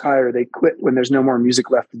don't retire. They quit when there's no more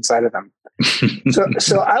music left inside of them.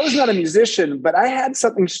 So I was not a musician, but I had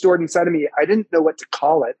something stored inside of me. I didn't know what to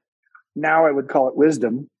call it. Now I would call it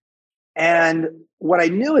wisdom. And what I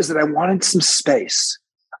knew is that I wanted some space.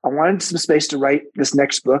 I wanted some space to write this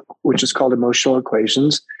next book, which is called Emotional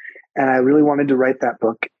Equations. And I really wanted to write that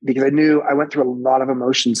book because I knew I went through a lot of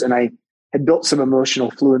emotions, and I had built some emotional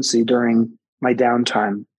fluency during my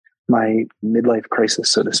downtime, my midlife crisis,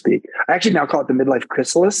 so to speak. I actually now call it the midlife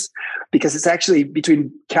chrysalis because it's actually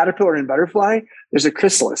between caterpillar and butterfly. There's a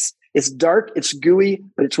chrysalis. It's dark, it's gooey,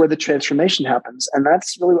 but it's where the transformation happens. And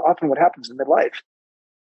that's really often what happens in midlife.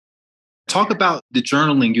 Talk about the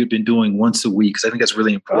journaling you'd been doing once a week, because I think that's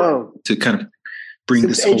really important to kind of bring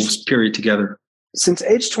this whole period together. Since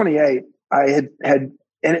age 28, I had,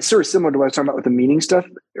 and it's sort of similar to what I was talking about with the meaning stuff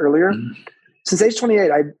earlier. Since age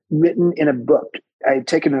 28, I'd written in a book. I'd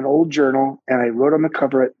taken an old journal and I wrote on the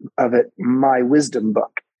cover of it, my wisdom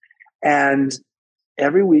book. And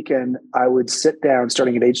every weekend I would sit down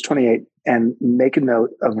starting at age 28 and make a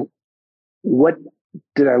note of what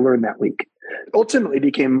did I learn that week. Ultimately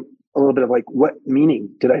became a little bit of like, what meaning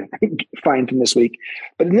did I find from this week?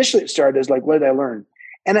 But initially it started as like, what did I learn?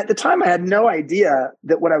 And at the time I had no idea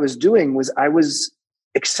that what I was doing was I was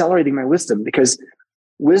accelerating my wisdom, because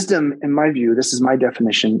wisdom, in my view, this is my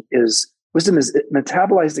definition, is wisdom is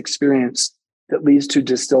metabolized experience that leads to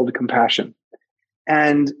distilled compassion.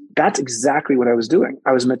 And that's exactly what I was doing.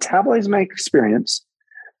 I was metabolizing my experience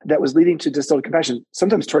that was leading to distilled compassion,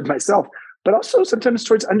 sometimes towards myself, but also sometimes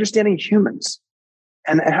towards understanding humans.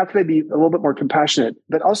 And how could I be a little bit more compassionate,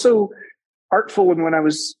 but also artful when I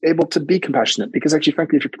was able to be compassionate? Because actually,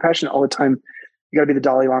 frankly, if you're compassionate all the time, you got to be the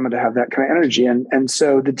Dalai Lama to have that kind of energy. And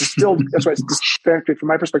so the distilled, that's why it's frankly, from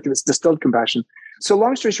my perspective, it's distilled compassion. So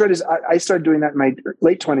long story short is I started doing that in my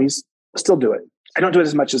late 20s, still do it. I don't do it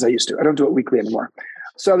as much as I used to. I don't do it weekly anymore.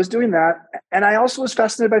 So I was doing that. And I also was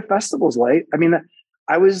fascinated by festivals, Light. I mean,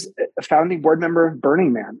 I was a founding board member of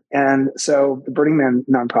Burning Man. And so the Burning Man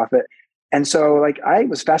nonprofit. And so like, I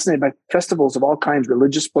was fascinated by festivals of all kinds,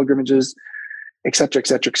 religious pilgrimages, et cetera, et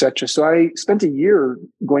cetera, et cetera. So I spent a year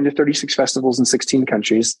going to 36 festivals in 16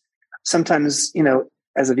 countries. Sometimes,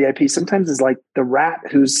 as a VIP, sometimes it's like the rat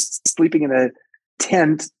who's sleeping in a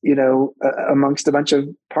tent, amongst a bunch of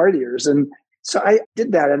partiers. And so I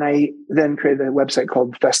did that. And I then created a website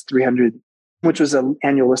called Fest 300, which was an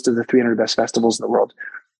annual list of the 300 best festivals in the world.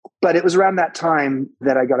 But it was around that time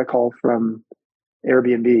that I got a call from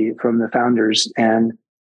Airbnb, from the founders. And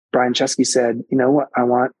Brian Chesky said, you know what, I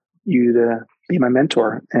want you to be my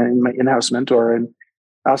mentor and my in-house mentor. And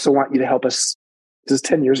I also want you to help us. This is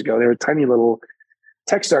 10 years ago. They were a tiny little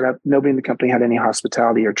tech startup. Nobody in the company had any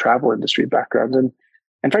hospitality or travel industry background.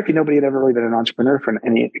 And frankly, nobody had ever really been an entrepreneur for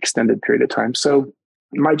any extended period of time. So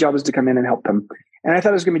my job was to come in and help them. And I thought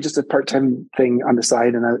it was going to be just a part-time thing on the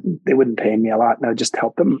side, and they wouldn't pay me a lot, and I would just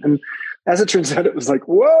help them. And As it turns out, it was like,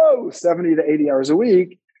 whoa, 70 to 80 hours a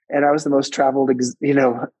week. And I was the most traveled,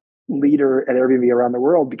 leader at Airbnb around the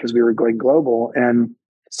world because we were going global. And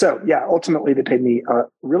so, yeah, ultimately they paid me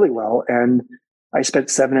really well. And I spent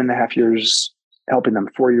 7.5 years helping them,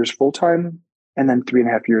 4 years full-time, and then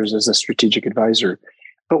 3.5 years as a strategic advisor.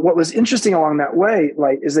 But what was interesting along that way,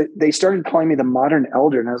 is that they started calling me the modern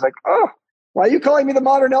elder. And I was like, oh, why are you calling me the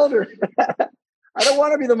modern elder? I don't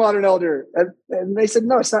want to be the modern elder. And they said,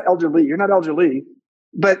 no, it's not elderly. You're not elderly.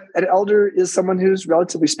 But an elder is someone who's,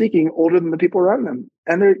 relatively speaking, older than the people around them.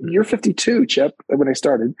 And you're 52, Chip, when I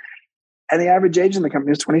started. And the average age in the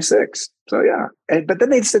company is 26. So yeah. But then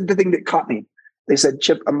they said the thing that caught me. They said,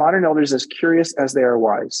 Chip, a modern elder is as curious as they are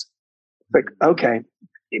wise. Like, okay,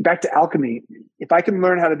 back to alchemy. If I can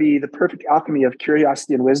learn how to be the perfect alchemy of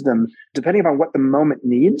curiosity and wisdom, depending upon what the moment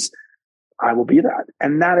needs, I will be that.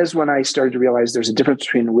 And that is when I started to realize there's a difference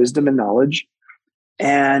between wisdom and knowledge.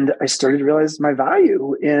 And I started to realize my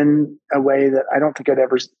value in a way that I don't think I'd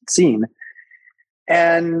ever seen.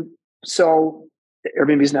 And so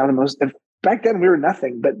Airbnb is now the most, back then we were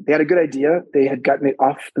nothing, but they had a good idea. They had gotten it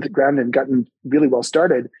off the ground and gotten really well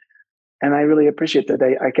started. And I really appreciate that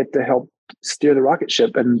I get to help steer the rocket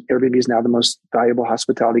ship. And Airbnb is now the most valuable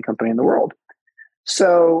hospitality company in the world.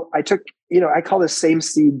 So I took, I call this same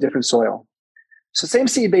seed, different soil. So same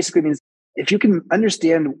seed basically means if you can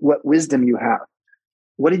understand what wisdom you have,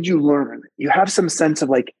 what did you learn? You have some sense of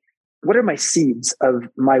what are my seeds of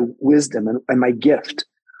my wisdom and my gift?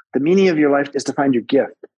 The meaning of your life is to find your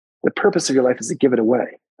gift. The purpose of your life is to give it away.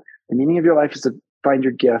 The meaning of your life is to find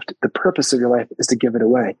your gift. The purpose of your life is to give it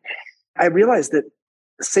away. I realized that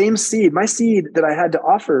same seed, my seed that I had to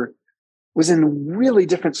offer was in really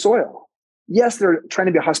different soil. Yes, they're trying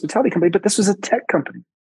to be a hospitality company, but this was a tech company.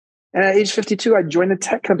 And at age 52, I joined a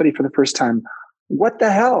tech company for the first time. What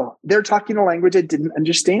the hell? They're talking a language I didn't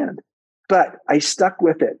understand, but I stuck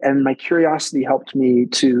with it. And my curiosity helped me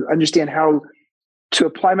to understand how to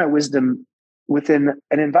apply my wisdom within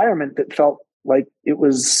an environment that felt like it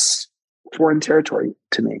was foreign territory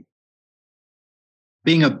to me.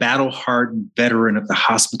 Being a battle-hardened veteran of the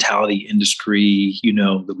hospitality industry,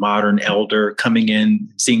 the modern elder coming in,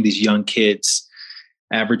 seeing these young kids,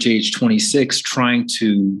 average age 26, trying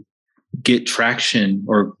to get traction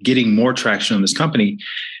or getting more traction on this company.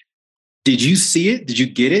 Did you see it? Did you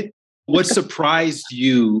get it? What surprised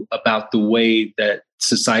you about the way that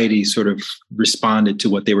society sort of responded to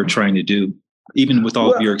what they were trying to do, even with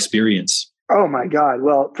all of your experience? Oh my God.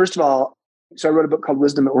 Well, first of all, so I wrote a book called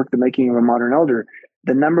Wisdom at Work, The Making of a Modern Elder.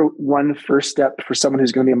 The number one first step for someone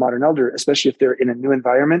who's going to be a modern elder, especially if they're in a new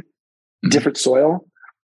environment, different soil,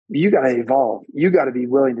 you got to evolve. You got to be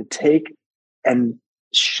willing to take and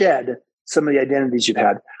shed some of the identities you've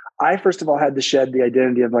had. I, first of all, had to shed the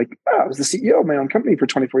identity of I was the CEO of my own company for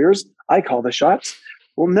 24 years. I call the shots.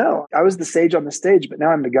 Well, no, I was the sage on the stage, but now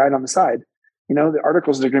I'm the guide on the side. The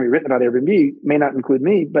articles that are going to be written about Airbnb may not include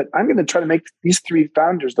me, but I'm going to try to make these three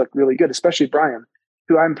founders look really good, especially Brian,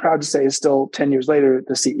 who I'm proud to say is still 10 years later,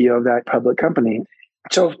 the CEO of that public company.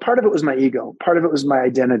 So part of it was my ego. Part of it was my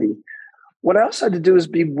identity. What I also had to do is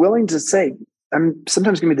be willing to say, I'm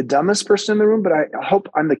sometimes going to be the dumbest person in the room, but I hope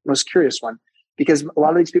I'm the most curious one, because a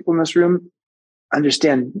lot of these people in this room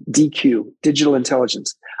understand DQ, digital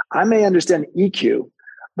intelligence. I may understand EQ,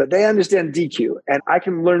 but they understand DQ, and I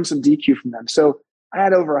can learn some DQ from them. So I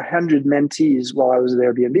had over 100 mentees while I was at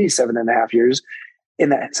Airbnb 7.5 years, in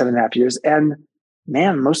that 7.5 years. And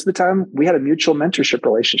man, most of the time we had a mutual mentorship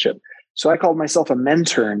relationship. So I called myself a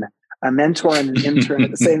mentor and an intern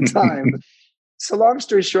at the same time. So long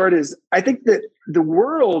story short is, I think that the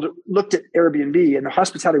world looked at Airbnb, and the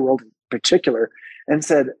hospitality world in particular, and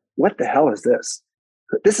said, what the hell is this?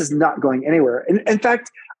 This is not going anywhere. And in fact,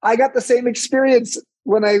 I got the same experience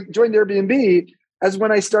when I joined Airbnb as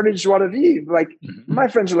when I started Joie de Vivre. My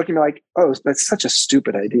friends are looking at me like, oh, that's such a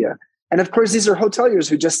stupid idea. And of course, these are hoteliers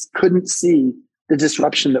who just couldn't see the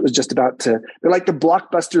disruption that was just about to, they're like the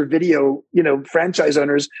Blockbuster video, franchise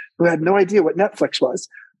owners who had no idea what Netflix was.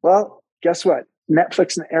 Well, guess what?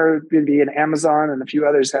 Netflix and Airbnb and Amazon and a few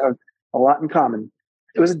others have a lot in common.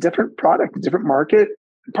 It was a different product, a different market.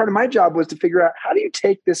 Part of my job was to figure out, how do you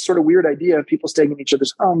take this sort of weird idea of people staying in each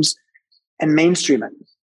other's homes and mainstream it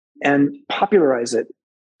and popularize it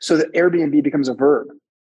so that Airbnb becomes a verb.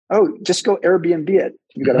 Oh, just go Airbnb it.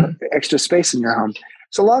 You got an extra space in your home.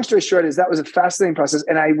 So long story short is, that was a fascinating process.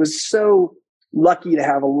 And I was so lucky to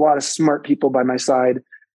have a lot of smart people by my side,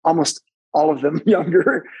 almost all of them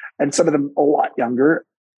younger and some of them a lot younger.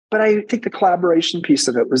 But I think the collaboration piece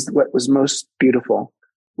of it was what was most beautiful,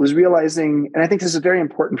 was realizing, and I think this is very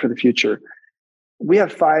important for the future. We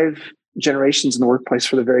have 5 generations in the workplace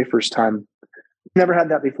for the very first time. Never had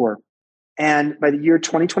that before. And by the year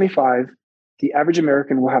 2025, the average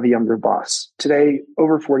American will have a younger boss. Today,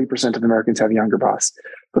 over 40% of Americans have a younger boss.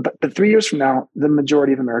 But 3 years from now, the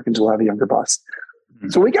majority of Americans will have a younger boss.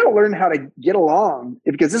 So we got to learn how to get along,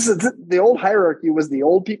 because this is the old hierarchy was the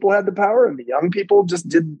old people had the power and the young people just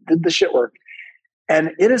did the shit work.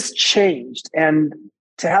 And it has changed. And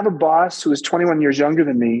to have a boss who is 21 years younger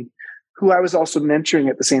than me, who I was also mentoring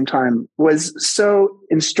at the same time, was so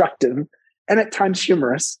instructive and at times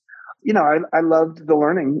humorous. You know, I loved the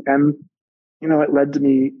learning, and, you know, it led to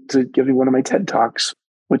me to giving one of my TED Talks,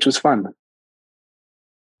 which was fun.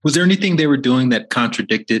 Was there anything they were doing that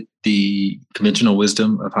contradicted the conventional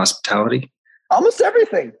wisdom of hospitality? Almost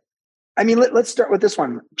everything. I mean, let's start with this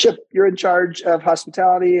one. Chip, you're in charge of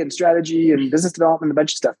hospitality and strategy and business development, a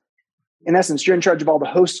bunch of stuff. In essence, you're in charge of all the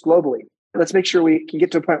hosts globally. Let's make sure we can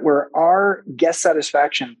get to a point where our guest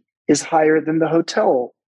satisfaction is higher than the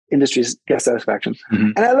hotel industry's guest satisfaction.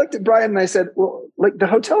 Mm-hmm. And I looked at Brian and I said, well, like, the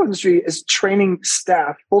hotel industry is training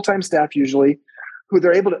staff, full-time staff usually, who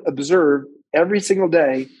they're able to observe every single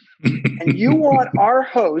day. And you want our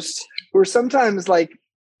hosts, who are sometimes, like,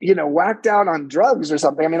 you know, whacked out on drugs or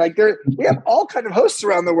something. I mean, like, we have all kind of hosts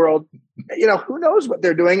around the world. You know, who knows what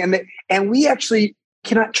they're doing, and we actually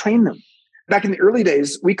cannot train them. Back in the early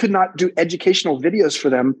days, we could not do educational videos for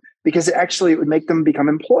them because it would make them become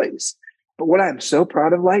employees. But what I'm so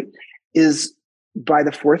proud of, Light, is by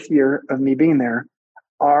the fourth year of me being there,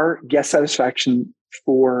 our guest satisfaction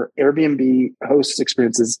for Airbnb host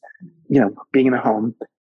experiences, you know, being in a home,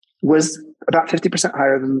 was about 50%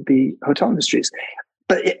 higher than the hotel industries.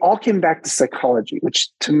 But it all came back to psychology, which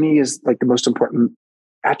to me is like the most important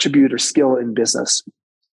attribute or skill in business.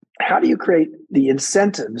 How do you create the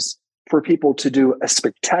incentives for people to do a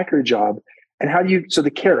spectacular job? And so the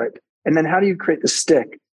carrot, and then how do you create the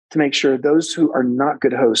stick to make sure those who are not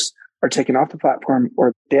good hosts are taken off the platform,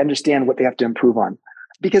 or they understand what they have to improve on?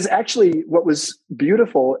 Because actually what was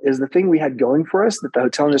beautiful is the thing we had going for us that the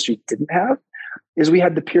hotel industry didn't have is we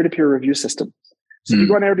had the peer-to-peer review system. So if you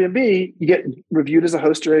go on Airbnb, you get reviewed as a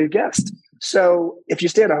host or a guest. So if you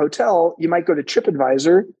stay at a hotel, you might go to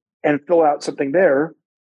TripAdvisor and fill out something there,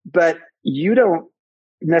 but you don't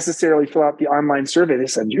necessarily fill out the online survey they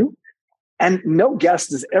send you. And no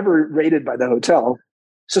guest is ever rated by the hotel.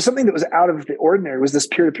 So something that was out of the ordinary was this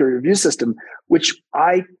peer-to-peer review system, which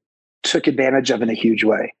I took advantage of in a huge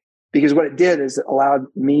way. Because what it did is it allowed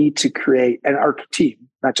me to create, and our team,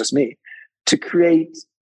 not just me, to create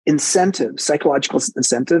incentives, psychological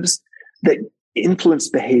incentives that influence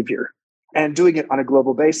behavior, and doing it on a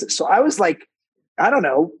global basis. So I was like, I don't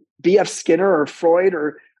know, B.F. Skinner or Freud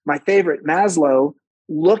or my favorite, Maslow,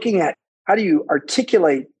 looking at how do you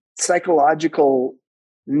articulate psychological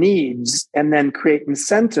needs and then create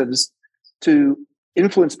incentives to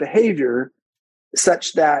influence behavior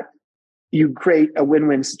such that you create a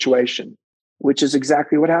win-win situation, which is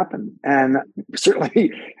exactly what happened. And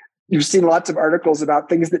certainly you've seen lots of articles about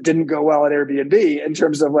things that didn't go well at Airbnb in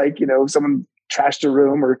terms of, like, you know, someone trashed a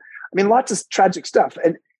room, or, I mean, lots of tragic stuff.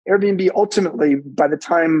 And Airbnb ultimately, by the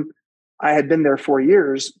time I had been there 4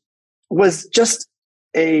 years, was just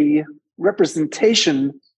a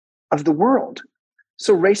representation of the world.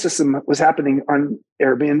 So racism was happening on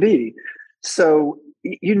Airbnb. So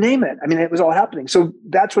you name it. I mean, it was all happening. So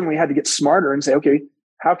that's when we had to get smarter and say, okay,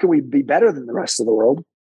 how can we be better than the rest of the world?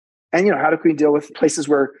 And, you know, how do we deal with places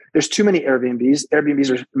where there's too many Airbnbs?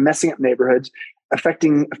 Airbnbs are messing up neighborhoods,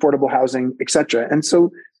 affecting affordable housing, et cetera. And so,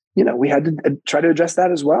 you know, we had to try to address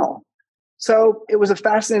that as well. So it was a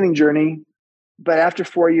fascinating journey. But after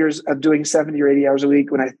 4 years of doing 70 or 80 hours a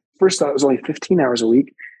week, when I first thought it was only 15 hours a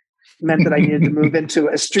week, meant that I needed to move into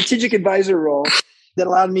a strategic advisor role that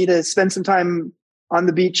allowed me to spend some time on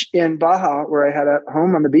the beach in Baja, where I had a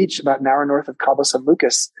home on the beach about an hour north of Cabo San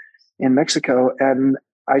Lucas in Mexico. And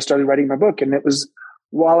I started writing my book. And it was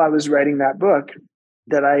while I was writing that book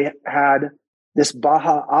that I had this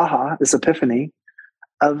this epiphany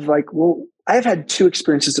of, like, well, I've had two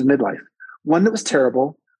experiences of midlife, one that was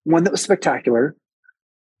terrible, one that was spectacular.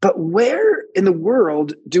 But where in the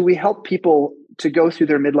world do we help people to go through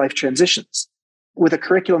their midlife transitions with a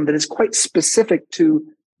curriculum that is quite specific to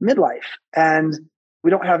midlife? And we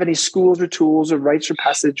don't have any schools or tools or rites or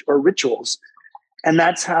passage or rituals. And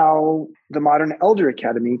that's how the Modern Elder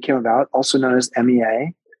Academy came about, also known as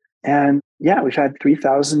MEA. And yeah, we've had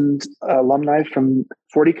 3,000 alumni from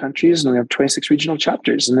 40 countries, and we have 26 regional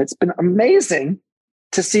chapters. And it's been amazing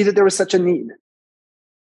to see that there was such a need.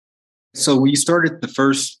 So we started the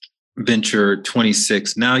first venture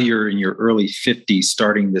 26. Now you're in your early 50s,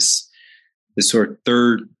 starting this sort of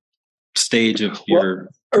third stage of your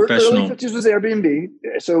professional? Early 50s was Airbnb.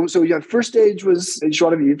 So you have first stage was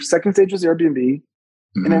Joie de Vivre, second stage was Airbnb,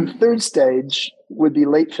 and then third stage would be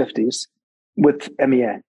late 50s with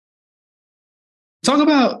MEA. Talk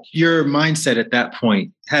about your mindset at that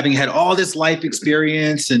point, having had all this life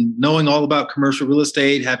experience and knowing all about commercial real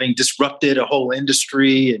estate, having disrupted a whole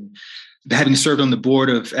industry and having served on the board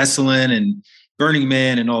of Esalen and Burning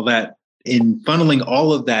Man and all that, in funneling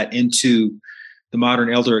all of that into the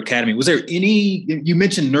Modern Elder Academy. Was there any, you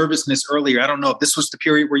mentioned nervousness earlier. I don't know if this was the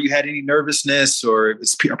period where you had any nervousness, or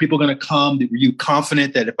are people going to come? Were you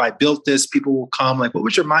confident that if I built this, people will come? Like, what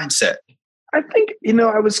was your mindset? I think,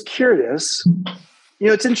 I was curious.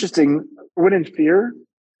 It's interesting. When in fear,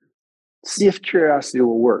 see if curiosity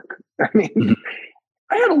will work. I mean,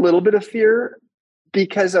 I had a little bit of fear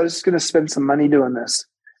because I was going to spend some money doing this,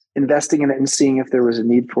 investing in it and seeing if there was a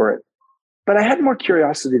need for it. But I had more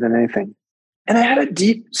curiosity than anything. And I had a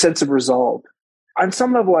deep sense of resolve. On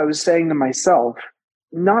some level, I was saying to myself,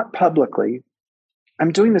 not publicly,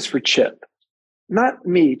 I'm doing this for Chip. Not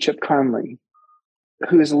me, Chip Conley,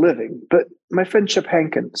 who is living, but my friend Chip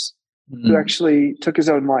Hankins, who actually took his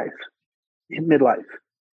own life in midlife.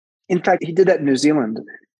 In fact, he did that in New Zealand.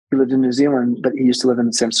 He lived in New Zealand, but he used to live in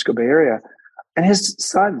the San Francisco Bay Area. And his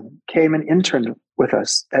son came and interned with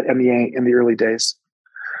us at MEA in the early days.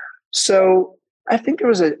 So I think there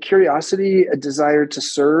was a curiosity, a desire to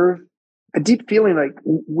serve, a deep feeling like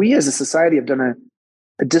we as a society have done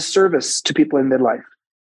a disservice to people in midlife,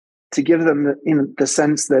 to give them the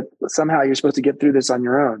sense that somehow you're supposed to get through this on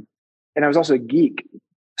your own. And I was also a geek,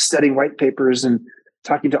 studying white papers and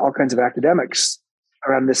talking to all kinds of academics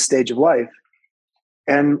around this stage of life.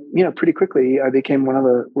 And, pretty quickly, I became one of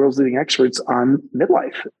the world's leading experts on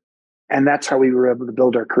midlife. And that's how we were able to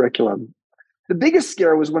build our curriculum. The biggest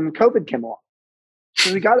scare was when COVID came along.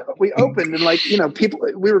 So we opened and people,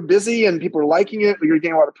 we were busy and people were liking it. We were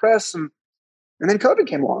getting a lot of press and then COVID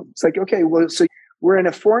came along. It's like, okay, well, so we're in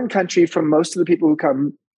a foreign country from most of the people who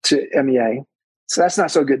come to MEA. So that's not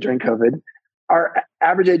so good during COVID. Our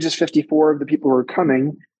average age is 54 of the people who are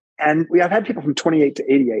coming. And we have had people from 28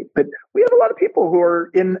 to 88, but we have a lot of people who are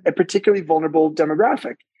in a particularly vulnerable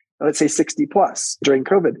demographic, let's say 60 plus during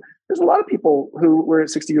COVID. There's a lot of people who were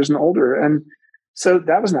 60 years and older. And so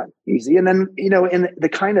that was not easy. And then, in the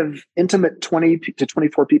kind of intimate 20 to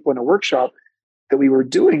 24 people in a workshop that we were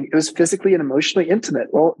doing, it was physically and emotionally intimate.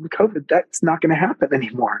 Well, with COVID, that's not going to happen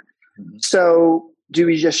anymore. So do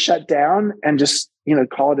we just shut down and just,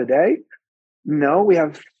 call it a day? No, we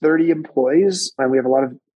have 30 employees and we have a lot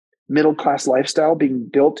of middle-class lifestyle being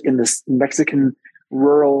built in this Mexican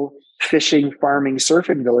rural fishing, farming,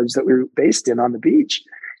 surfing village that we were based in on the beach.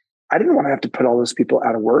 I didn't want to have to put all those people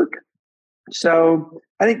out of work. So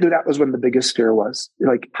I think that was when the biggest fear was.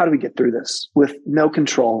 Like, how do we get through this with no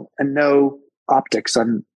control and no optics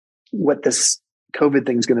on what this COVID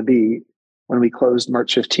thing is going to be when we closed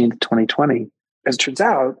March 15th, 2020? As it turns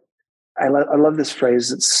out, I love this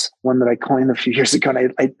phrase. It's one that I coined a few years ago,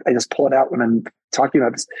 and I just pull it out when I'm talking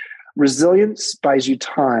about this. Resilience buys you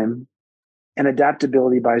time, and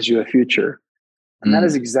adaptability buys you a future. And that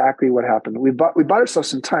is exactly what happened. We bought ourselves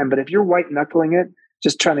some time, but if you're white knuckling it,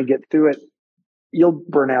 just trying to get through it, you'll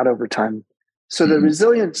burn out over time. So the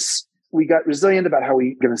resilience, we got resilient about how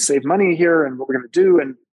we're going to save money here and what we're going to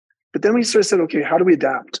do. But then we sort of said, okay, how do we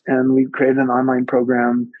adapt? And we created an online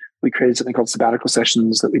program. We created something called sabbatical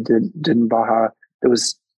sessions that we did in Baja that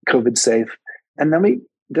was COVID safe. And then we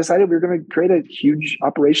decided we were going to create a huge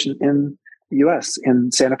operation in the US,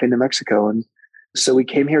 in Santa Fe, New Mexico. And so we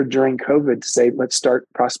came here during COVID to say, let's start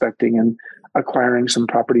prospecting and acquiring some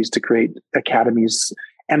properties to create academies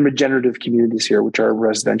and regenerative communities here, which are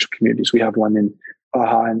residential communities. We have one in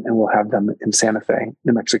Baja and we'll have them in Santa Fe,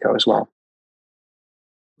 New Mexico as well.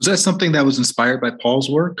 Was that something that was inspired by Paul's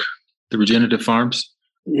work, the regenerative farms?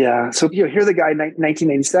 Yeah. So, here the guy in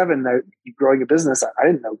 1987, growing a business. I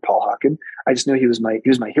didn't know Paul Hawken. I just knew he was my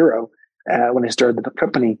hero when I started the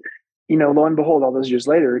company. Lo and behold, all those years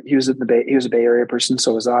later, he was a Bay Area person.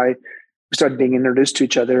 So was I. We started being introduced to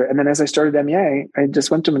each other. And then as I started MEA, I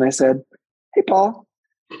just went to him and I said, hey, Paul,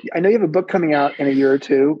 I know you have a book coming out in a year or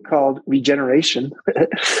two called Regeneration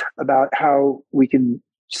about how we can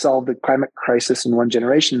solve the climate crisis in one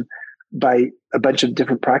generation by a bunch of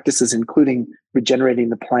different practices, including regenerating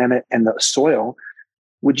the planet and the soil.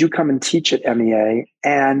 Would you come and teach at MEA?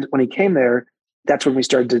 And when he came there, that's when we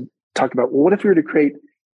started to talk about, well, what if we were to create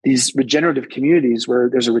these regenerative communities where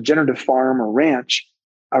there's a regenerative farm or ranch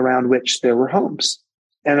around which there were homes?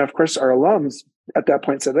 And of course, our alums at that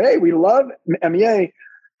point said, hey, we love MEA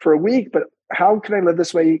for a week, but how can I live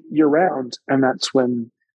this way year round? And that's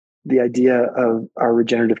when the idea of our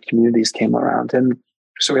regenerative communities came around. And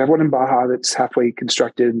So we have one in Baja that's halfway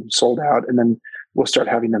constructed and sold out, and then we'll start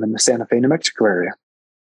having them in the Santa Fe, New Mexico area.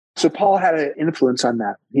 So Paul had an influence on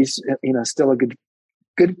that. He's, still a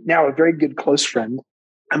good, now a very good close friend.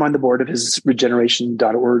 I'm on the board of his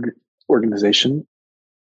regeneration.org organization.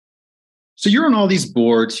 So you're on all these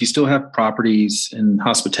boards. You still have properties in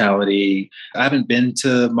hospitality. I haven't been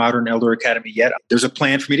to Modern Elder Academy yet. There's a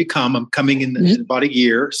plan for me to come. I'm coming in about a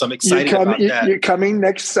year, so I'm excited about that. You're coming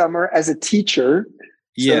next summer as a teacher.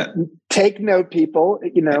 Yeah. So take note, people,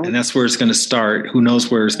 And that's where it's going to start. Who knows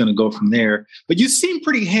where it's going to go from there. But you seem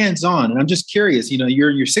pretty hands-on. And I'm just curious, you're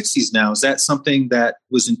in your 60s now. Is that something that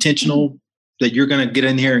was intentional, that you're going to get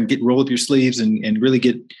in here and roll up your sleeves and really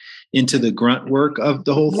get into the grunt work of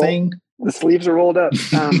the whole thing? The sleeves are rolled up.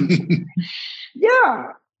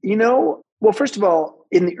 Yeah. Well, first of all,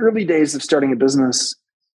 in the early days of starting a business,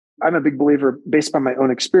 I'm a big believer, based on my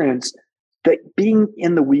own experience, that being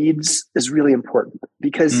in the weeds is really important,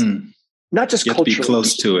 because not just you have culturally. to be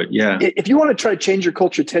close to it. Yeah. If you want to try to change your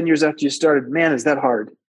culture 10 years after you started, man, is that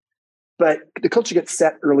hard. But the culture gets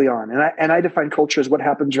set early on. And I define culture as what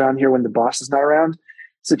happens around here when the boss is not around.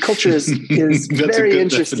 So culture is very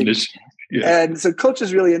interesting. Yeah. And so culture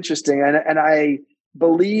is really interesting. And I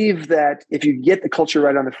believe that if you get the culture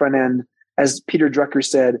right on the front end, as Peter Drucker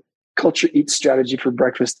said, culture eats strategy for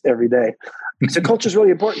breakfast every day. So culture is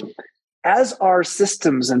really important, as are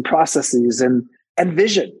systems and processes and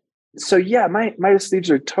vision. So yeah, my sleeves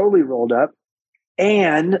are totally rolled up.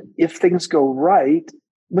 And if things go right,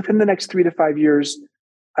 within the next 3 to 5 years,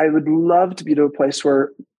 I would love to be to a place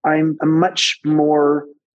where I'm a much more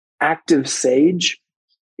active sage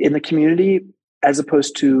in the community, as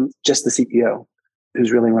opposed to just the CEO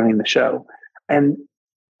who's really running the show. And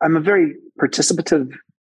I'm a very participative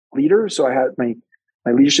leader. So I have my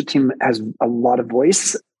leadership team has a lot of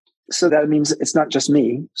voice. So that means it's not just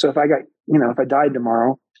me. So if I died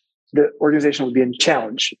tomorrow, the organization would be in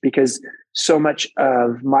challenge, because so much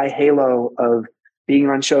of my halo of being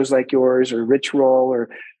on shows like yours or Rich Roll or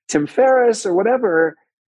Tim Ferriss or whatever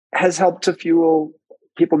has helped to fuel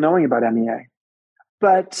people knowing about MEA.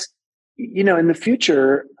 But, in the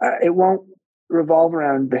future, it won't revolve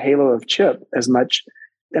around the halo of Chip as much.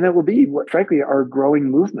 And it will be frankly, our growing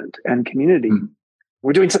movement and community. Mm-hmm.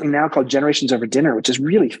 We're doing something now called Generations Over Dinner, which is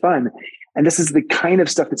really fun. And this is the kind of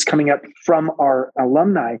stuff that's coming up from our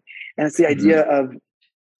alumni. And it's the idea of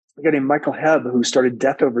a guy named Michael Hebb, who started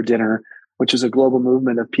Death Over Dinner, which is a global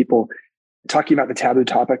movement of people talking about the taboo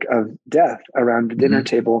topic of death around the dinner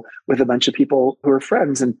table with a bunch of people who are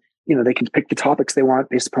friends. And, they can pick the topics they want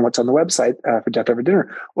based upon what's on the website for Death Over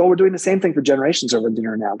Dinner. Well, we're doing the same thing for Generations Over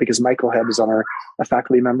Dinner now, because Michael Hebb is a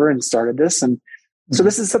faculty member and started this. And so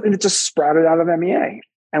this is something that just sprouted out of MEA.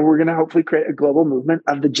 And we're going to hopefully create a global movement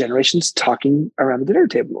of the generations talking around the dinner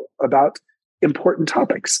table about important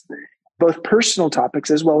topics, both personal topics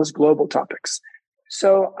as well as global topics.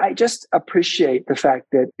 So I just appreciate the fact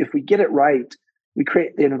that if we get it right, we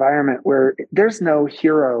create the environment where there's no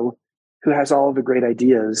hero who has all the great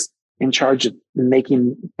ideas in charge of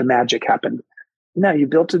making the magic happen. No, you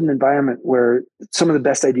built an environment where some of the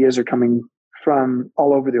best ideas are coming from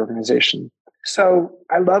all over the organization. So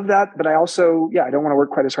I love that, but I also, I don't want to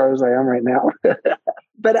work quite as hard as I am right now.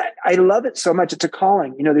 But I love it so much. It's a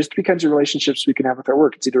calling. There's 3 kinds of relationships we can have with our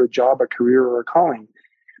work. It's either a job, a career, or a calling.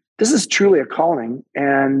 This is truly a calling.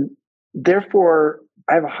 And therefore,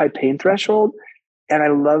 I have a high pain threshold, and I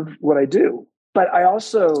love what I do. But I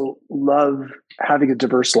also love having a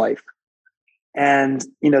diverse life. And,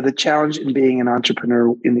 the challenge in being an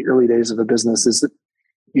entrepreneur in the early days of a business is that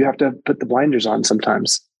you have to put the blinders on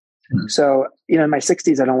sometimes. So, in my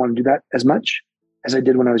 60s, I don't want to do that as much as I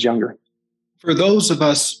did when I was younger. For those of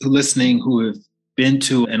us listening who have been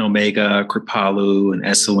to an Omega, Kripalu, and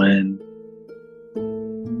Esalen,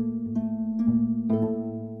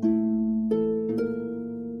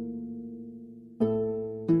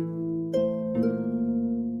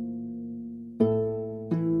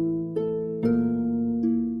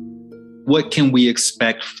 what can we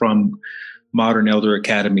expect from Modern Elder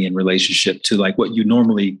Academy in relationship to like what you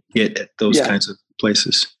normally get at those kinds of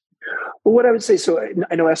places? Well, what I would say, so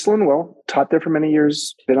I know Esalen well, taught there for many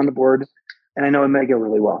years, been on the board, and I know Omega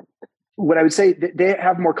really well. What I would say, they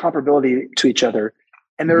have more comparability to each other,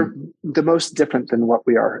 and they're the most different than what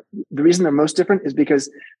we are. The reason they're most different is because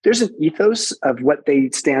there's an ethos of what they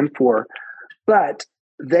stand for, but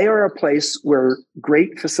they are a place where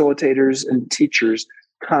great facilitators and teachers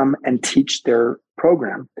come and teach their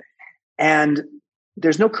program. And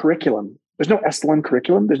there's no curriculum. There's no Esalen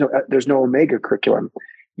curriculum. There's no Omega curriculum.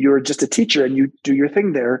 You're just a teacher and you do your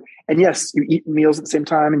thing there. And yes, you eat meals at the same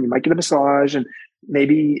time and you might get a massage,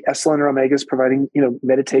 Maybe Esalen or Omega is providing,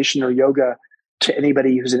 meditation or yoga to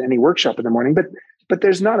anybody who's in any workshop in the morning, but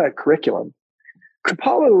there's not a curriculum.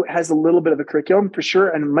 Kripalu has a little bit of a curriculum for sure,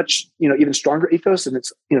 and much, even stronger ethos, and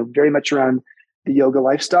it's, very much around the yoga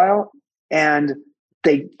lifestyle. And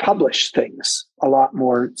they publish things a lot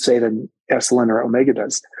more, say, than Esalen or Omega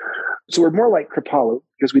does. So we're more like Kripalu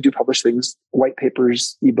because we do publish things, white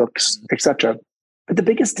papers, ebooks, etc. But the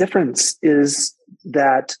biggest difference is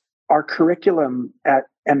that our curriculum at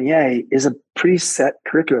MEA is a preset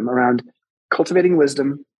curriculum around cultivating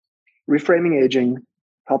wisdom, reframing aging,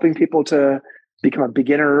 helping people to become a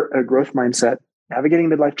beginner, a growth mindset, navigating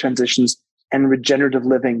midlife transitions, and regenerative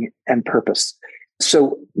living and purpose.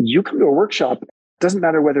 So you come to a workshop, it doesn't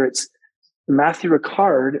matter whether it's Matthew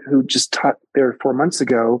Ricard, who just taught there 4 months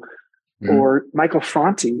ago, or Michael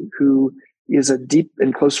Franti, who is a deep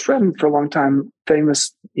and close friend for a long time,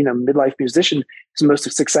 famous, midlife musician. His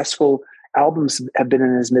most successful albums have been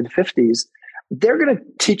in his mid-50s. They're going to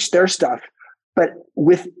teach their stuff, but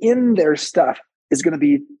within their stuff is going to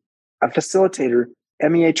be a facilitator,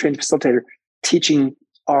 MEA-trained facilitator, teaching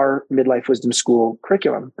our Midlife Wisdom School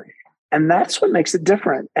curriculum. And that's what makes it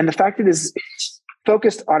different. And the fact that it is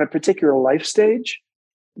focused on a particular life stage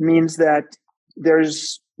means that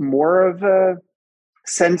there's more of a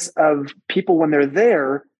sense of people when they're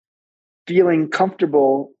there feeling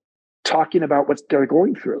comfortable talking about what they're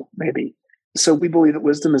going through, maybe. So we believe that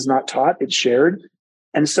wisdom is not taught, it's shared.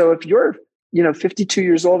 And so if you're, 52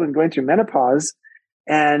 years old and going through menopause,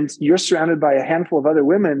 and you're surrounded by a handful of other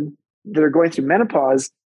women that are going through menopause,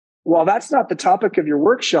 while that's not the topic of your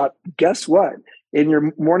workshop, guess what? In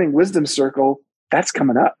your morning wisdom circle, that's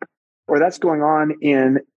coming up, or that's going on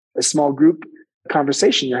in a small group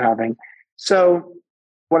conversation you're having. So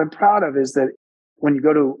what I'm proud of is that when you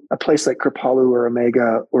go to a place like Kripalu or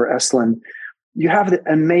Omega or Esalen, you have the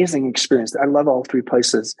amazing experience. I love all three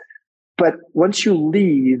places. But once you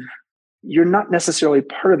leave, you're not necessarily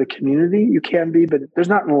part of the community. You can be, but there's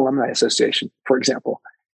not an alumni association, for example.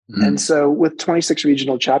 And so with 26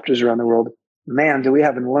 regional chapters around the world, man, do we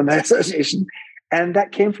have an alumni association. And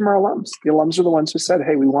that came from our alums. The alums are the ones who said,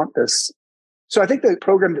 hey, we want this. So I think the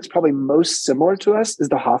program that's probably most similar to us is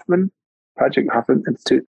the Project Hoffman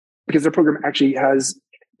Institute, because their program actually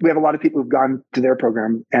we have a lot of people who've gone to their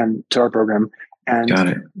program and to our program. And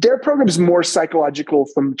their program is more psychological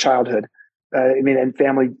from childhood. And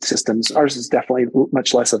family systems. Ours is definitely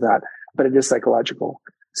much less of that, but it is psychological.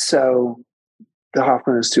 So the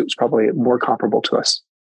Hoffman Institute is probably more comparable to us.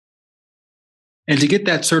 And to get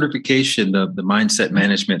that certification, the mindset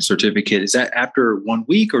management certificate, is that after 1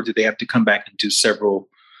 week, or do they have to come back and do several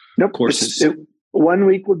courses? 1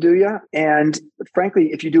 week will do you. And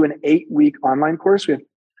frankly, if you do an 8-week online course, we have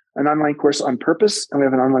an online course on purpose and we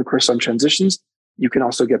have an online course on transitions. You can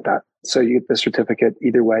also get that. So you get the certificate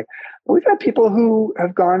either way. But we've had people who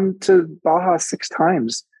have gone to Baja 6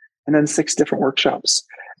 times and then 6 different workshops.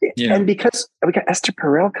 Yeah. And because we got Esther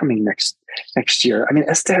Perel coming next year.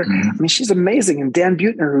 Esther, she's amazing. And Dan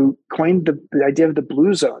Buettner, who coined the idea of the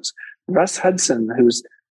blue zones. Russ Hudson, who's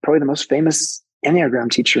probably the most famous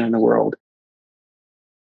Enneagram teacher in the world.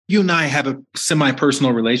 You and I have a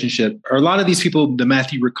semi-personal relationship. Are a lot of these people, the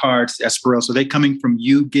Matthew Ricards, Esperels, are they coming from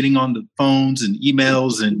you getting on the phones and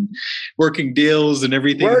emails and working deals and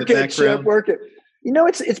everything in the background? Work it.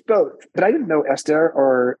 It's both. But I didn't know Esther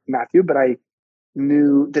or Matthew, but I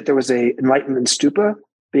knew that there was a Enlightenment Stupa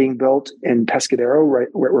being built in Pescadero, right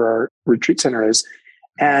where our retreat center is.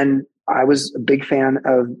 And I was a big fan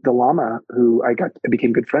of the Lama, who I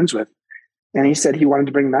became good friends with. And he said he wanted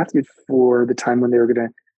to bring Matthew for the time when they were going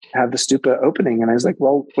to have the stupa opening. And I was like,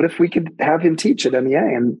 well, what if we could have him teach at MEA?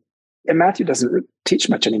 And Matthew doesn't teach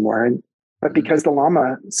much anymore. But because the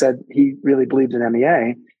Lama said he really believed in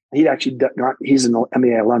MEA, he's an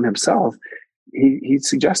MEA alum himself. He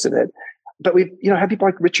suggested it. But we, had people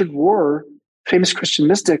like Richard Rohr, famous Christian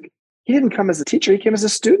mystic. He didn't come as a teacher. He came as a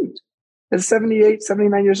student at 78,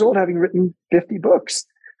 79 years old, having written 50 books.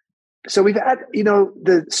 So we've had,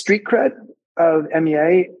 the street cred of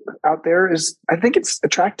MEA out there I think it's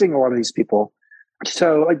attracting a lot of these people.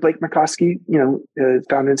 So like Blake McCoskey,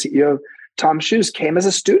 founder and CEO of Tom Shoes, came as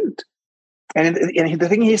a student. And the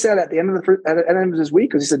thing he said at the end of his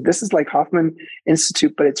week was, he said, this is like Hoffman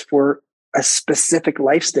Institute, but it's for a specific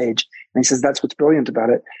life stage. And he says, that's what's brilliant about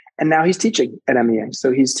it. And now he's teaching at MEA.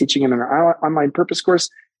 So he's teaching in an online purpose course.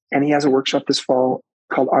 And he has a workshop this fall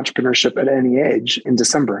called Entrepreneurship at Any Age in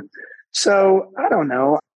December. So I don't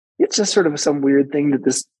know. It's just sort of some weird thing that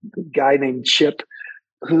this guy named Chip,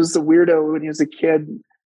 who's the weirdo when he was a kid,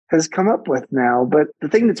 has come up with now. But the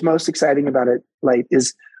thing that's most exciting about it,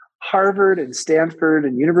 is Harvard and Stanford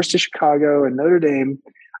and University of Chicago and Notre Dame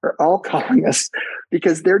are all calling us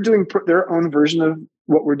because they're doing their own version of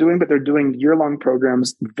what we're doing, but they're doing year-long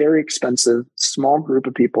programs, very expensive, small group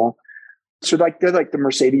of people. So they're like the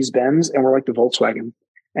Mercedes-Benz and we're like the Volkswagen.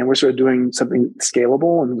 And we're sort of doing something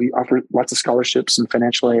scalable, and we offer lots of scholarships and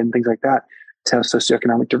financial aid and things like that to have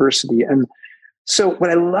socioeconomic diversity. And so what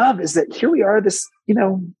I love is that here we are,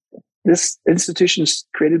 this institution is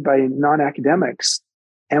created by non-academics,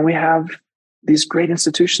 and we have these great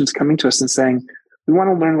institutions coming to us and saying, we want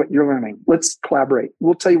to learn what you're learning. Let's collaborate.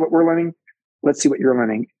 We'll tell you what we're learning. Let's see what you're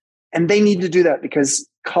learning. And they need to do that because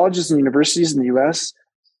colleges and universities in the US,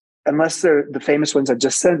 unless they're the famous ones I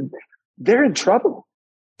just said, they're in trouble.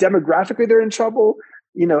 Demographically, they're in trouble.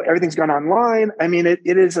 Everything's gone online. I mean, it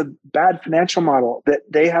is a bad financial model that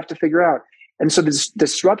they have to figure out. And so this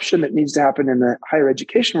disruption that needs to happen in the higher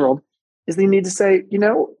education world is they need to say,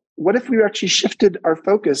 what if we actually shifted our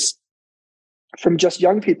focus from just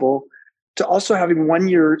young people to also having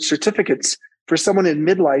 1-year certificates for someone in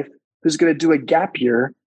midlife who's going to do a gap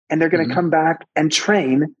year, and they're going to come back and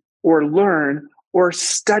train or learn or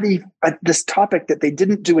study this topic that they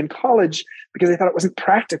didn't do in college because they thought it wasn't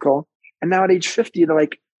practical. And now at age 50, they're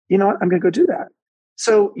like, you know what, I'm going to go do that.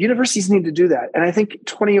 So universities need to do that. And I think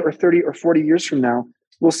 20 or 30 or 40 years from now,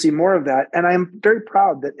 we'll see more of that. And I'm very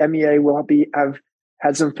proud that MEA will have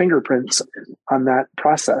had some fingerprints on that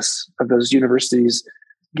process of those universities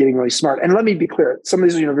getting really smart. And let me be clear, some of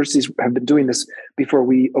these universities have been doing this before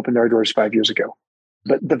we opened our doors 5 years ago.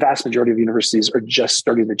 But the vast majority of universities are just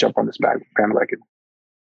starting to jump on this bandwagon.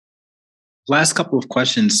 Last couple of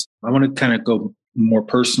questions. I want to kind of go more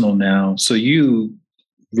personal now. So you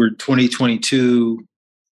were 2022.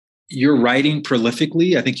 You're writing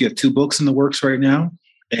prolifically. I think you have 2 books in the works right now.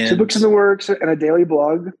 And 2 books in the works and a daily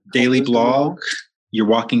blog. You're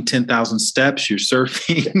walking 10,000 steps. You're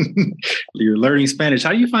surfing. You're learning Spanish.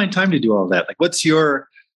 How do you find time to do all that? Like, what's your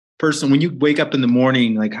when you wake up in the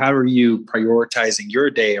morning, like, how are you prioritizing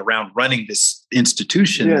your day around running this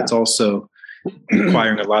institution that's also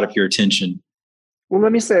requiring a lot of your attention? Well,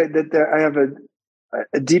 let me say that I have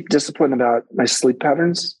a deep discipline about my sleep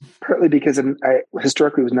patterns, partly because I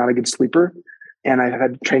historically was not a good sleeper, and I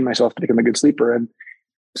had to train myself to become a good sleeper. And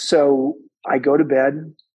so I go to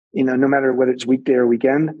bed, no matter whether it's weekday or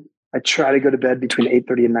weekend, I try to go to bed between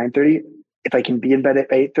 8:30 and 9:30. If I can be in bed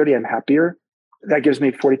at 8:30, I'm happier. That gives me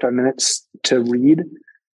 45 minutes to read.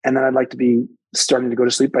 And then I'd like to be starting to go to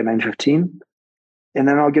sleep by 9:15. And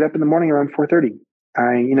then I'll get up in the morning around 4:30.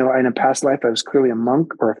 In a past life, I was clearly a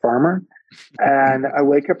monk or a farmer. And I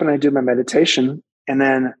wake up and I do my meditation. And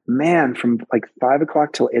then, from like 5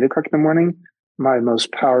 o'clock till 8 o'clock in the morning, my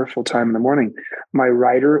most powerful time in the morning. My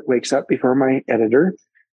writer wakes up before my editor.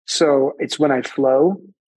 So it's when I flow,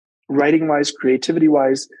 writing-wise,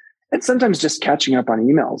 creativity-wise, and sometimes just catching up on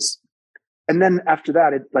emails. And then after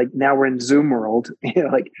that, now we're in Zoom world,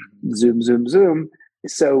 like Zoom.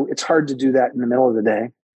 So it's hard to do that in the middle of the day.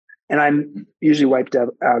 And I'm usually wiped out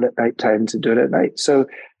at nighttime to do it at night. So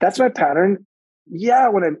that's my pattern. Yeah,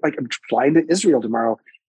 when I'm flying to Israel tomorrow,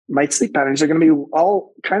 my sleep patterns are going to be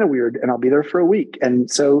all kind of weird, and I'll be there for a week.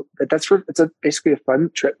 And so it's basically a fun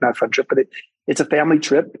trip, not a fun trip, but it's a family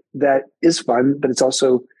trip that is fun, but it's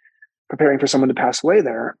also preparing for someone to pass away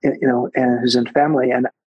there, and who's in family. And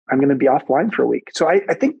I'm going to be offline for a week. So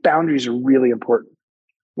I think boundaries are really important.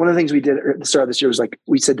 One of the things we did at the start of this year was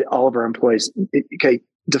we said to all of our employees, okay,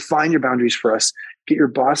 define your boundaries for us, get your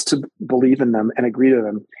boss to believe in them and agree to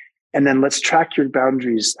them. And then let's track your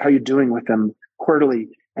boundaries, how you're doing with them quarterly.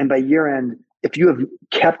 And by year end, if you have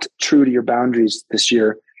kept true to your boundaries this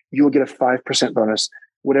year, you will get a 5% bonus.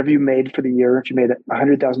 Whatever you made for the year, if you made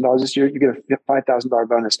 $100,000 this year, you get a $5,000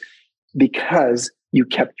 bonus because you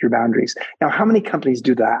kept your boundaries. Now, how many companies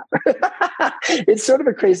do that? It's sort of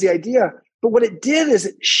a crazy idea. But what it did is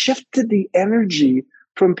it shifted the energy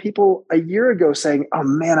from people a year ago saying, oh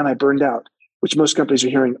man, am I burned out? Which most companies are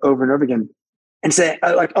hearing over and over again. And say,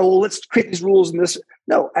 let's create these rules and this.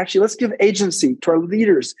 No, actually, let's give agency to our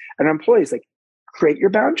leaders and our employees. Create your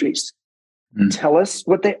boundaries. Tell us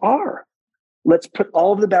what they are. Let's put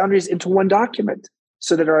all of the boundaries into one document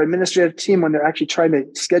so that our administrative team, when they're actually trying to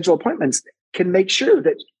schedule appointments, can make sure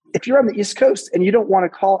that if you're on the East Coast and you don't want to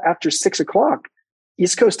call after 6 o'clock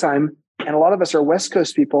East Coast time, and a lot of us are West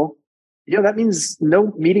Coast people, that means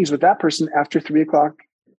no meetings with that person after 3 o'clock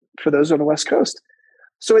for those on the West Coast.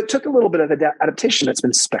 So it took a little bit of adaptation that's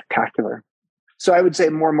been spectacular. So I would say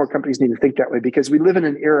more and more companies need to think that way because we live in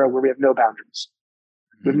an era where we have no boundaries.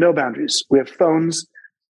 We have no boundaries. We have phones,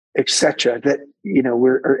 etc. that,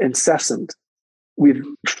 we're incessant. We've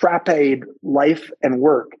frappéd life and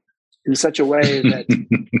work in such a way that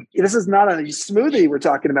this is not a smoothie we're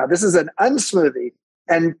talking about. This is an unsmoothie.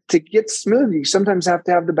 And to get smooth, you sometimes have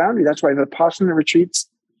to have the boundary. That's why the Vipassana retreats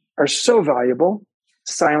are so valuable.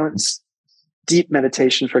 Silence, deep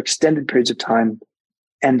meditation for extended periods of time,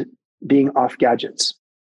 and being off gadgets.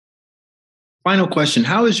 Final question.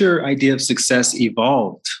 How has your idea of success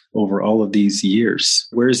evolved over all of these years?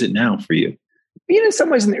 Where is it now for you? In some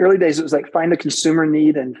ways, in the early days, it was like find a consumer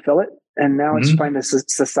need and fill it. And now it's find a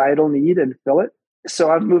societal need and fill it.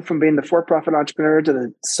 So I've moved from being the for-profit entrepreneur to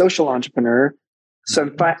the social entrepreneur.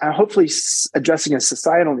 So I'm hopefully addressing a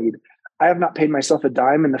societal need. I have not paid myself a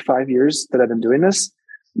dime in the 5 years that I've been doing this,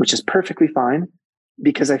 which is perfectly fine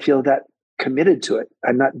because I feel that committed to it.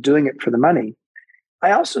 I'm not doing it for the money.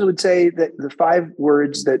 I also would say that the 5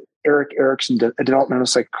 words that Erik Erikson, a developmental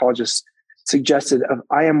psychologist, suggested of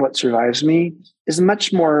I am what survives me is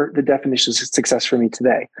much more the definition of success for me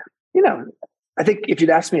today. I think if you'd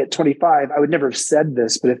asked me at 25, I would never have said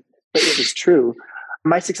this, but it was true.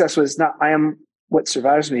 My success was not I am what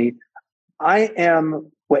survives me. I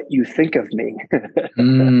am what you think of me.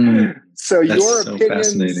 So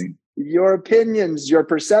your opinions, your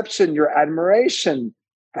perception, your admiration,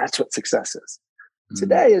 that's what success is.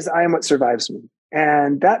 Today is I am what survives me.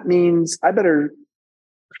 And that means I better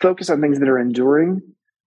focus on things that are enduring,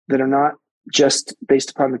 that are not just based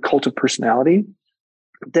upon the cult of personality,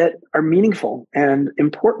 that are meaningful and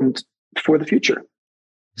important for the future.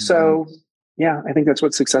 So, yeah, I think that's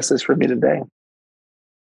what success is for me today.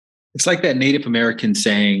 It's like that Native American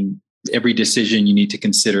saying, every decision you need to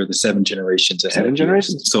consider the 7 generations ahead. 7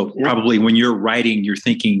 generations. So probably when you're writing, you're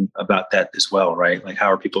thinking about that as well, right? Like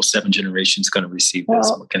how are people 7 generations going to receive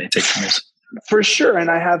this? What can I take from this? For sure.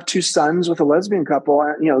 And I have 2 sons with a lesbian couple,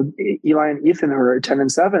 Eli and Ethan, who are 10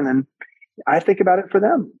 and 7. And I think about it for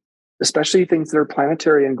them, especially things that are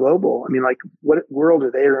planetary and global. I mean, like what world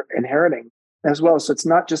are they inheriting as well? So it's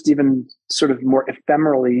not just even sort of more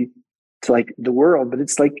ephemerally to like the world, but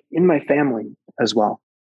it's like in my family as well.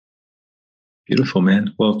 Beautiful,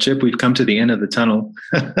 man. Well, Chip, we've come to the end of the tunnel.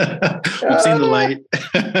 We've seen the light.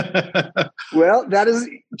 Well, that is,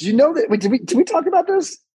 do you know that, did we talk about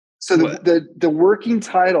this? So the working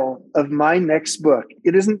title of my next book,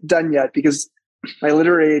 it isn't done yet because my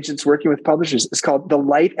literary agent's working with publishers. It's called The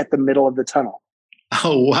Light at the Middle of the Tunnel.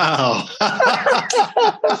 Oh, wow.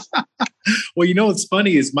 Well, what's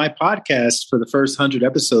funny is my podcast for the first 100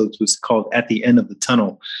 episodes was called At the End of the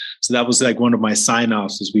Tunnel. So that was like one of my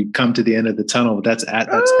sign-offs as we come to the end of the tunnel. That's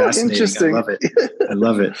fascinating. Interesting. I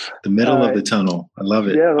love it. The middle of the tunnel. I love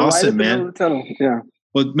it. Yeah, awesome, man. Middle of the tunnel. Yeah.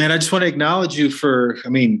 Well, man, I just want to acknowledge you for,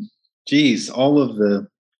 all of the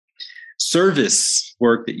service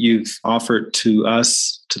work that you've offered to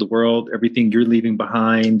us, to the world, everything you're leaving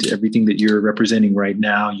behind, everything that you're representing right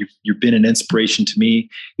now. You've been an inspiration to me,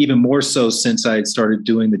 even more so since I started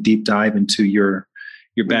doing the deep dive into your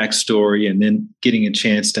backstory and then getting a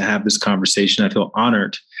chance to have this conversation. I feel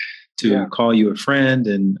honored to call you a friend,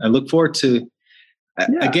 and I look forward to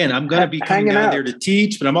again, I'm going to be coming down there to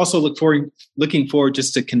teach, but I'm also looking forward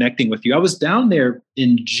just to connecting with you. I was down there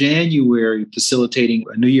in January facilitating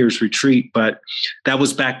a New Year's retreat, but that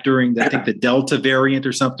was back during the Delta variant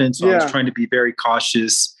or something. So I was trying to be very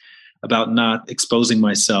cautious about not exposing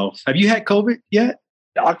myself. Have you had COVID yet?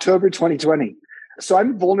 October 2020. So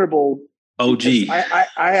I'm vulnerable. OG.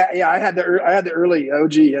 I had the early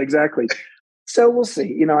OG, exactly. So we'll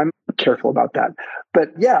see. I'm careful about that.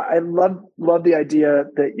 But yeah, I love the idea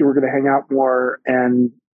that you were going to hang out more. And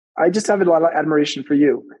I just have a lot of admiration for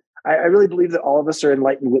you. I really believe that all of us are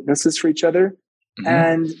enlightened witnesses for each other. Mm-hmm.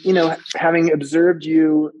 And, having observed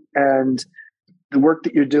you and the work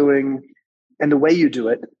that you're doing and the way you do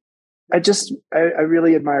it, I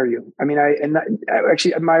really admire you. I mean, I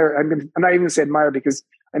actually admire, I'm not even going to say admire because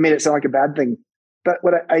I made it sound like a bad thing. But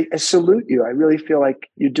I salute you. I really feel like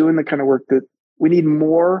you're doing the kind of work that we need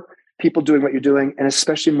more people doing what you're doing, and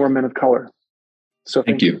especially more men of color. So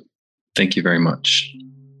thank you. Thank you very much.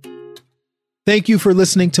 Thank you for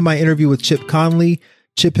listening to my interview with Chip Conley.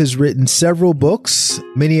 Chip has written several books.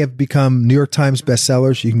 Many have become New York Times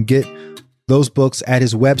bestsellers. You can get those books at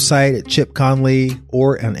his website at Chip Conley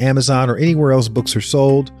or on Amazon or anywhere else books are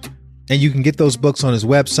sold. And you can get those books on his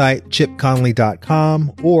website,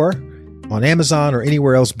 chipconley.com, or on Amazon or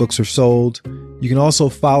anywhere else books are sold. You can also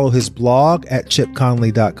follow his blog at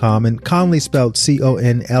chipconley.com, and Conley spelled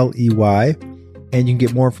Conley. And you can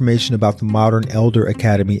get more information about the Modern Elder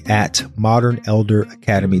Academy at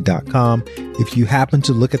modernelderacademy.com. If you happen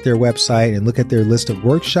to look at their website and look at their list of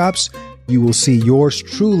workshops, you will see yours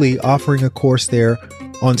truly offering a course there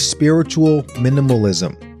on spiritual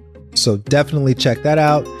minimalism. So definitely check that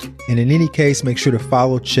out. And in any case, make sure to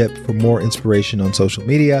follow Chip for more inspiration on social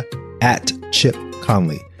media at Chip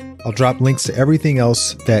Conley. I'll drop links to everything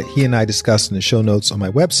else that he and I discussed in the show notes on my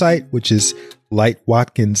website, which is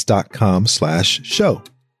lightwatkins.com/show.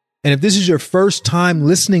 And if this is your first time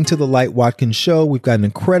listening to The Light Watkins Show, we've got an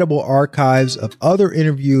incredible archives of other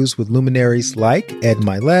interviews with luminaries like Ed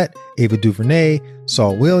Milet, Ava DuVernay,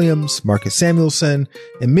 Saul Williams, Marcus Samuelsson,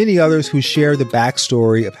 and many others who share the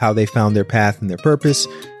backstory of how they found their path and their purpose.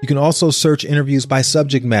 You can also search interviews by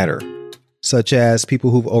subject matter, such as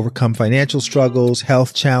people who've overcome financial struggles,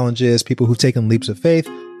 health challenges, people who've taken leaps of faith.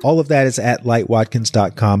 All of that is at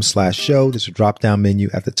lightwatkins.com/show. There's a drop-down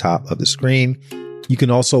menu at the top of the screen. You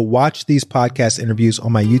can also watch these podcast interviews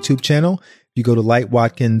on my YouTube channel. You go to Light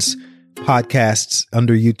Watkins Podcasts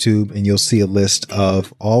under YouTube, and you'll see a list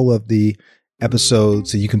of all of the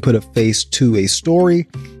episodes, so you can put a face to a story.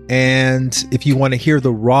 And if you want to hear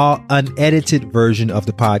the raw, unedited version of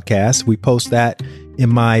the podcast, we post that in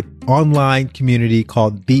my online community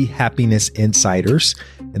called The Happiness Insiders.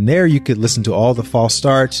 And there you could listen to all the false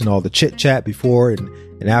starts and all the chit chat before and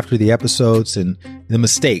after the episodes and the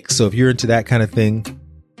mistakes. So if you're into that kind of thing,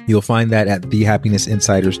 you'll find that at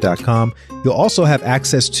thehappinessinsiders.com. You'll also have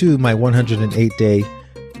access to my 108-day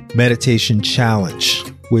meditation challenge,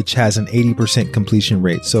 which has an 80% completion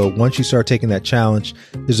rate. So once you start taking that challenge,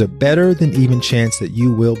 there's a better than even chance that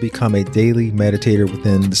you will become a daily meditator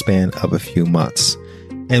within the span of a few months.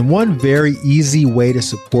 And one very easy way to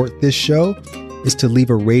support this show is to leave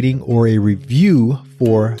a rating or a review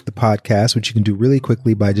for the podcast, which you can do really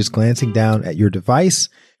quickly by just glancing down at your device.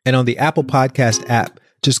 And on the Apple Podcast app,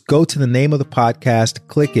 just go to the name of the podcast,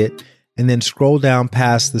 click it, and then scroll down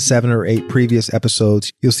past the 7 or 8 previous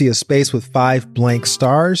episodes. You'll see a space with 5 blank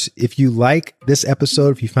stars. If you like this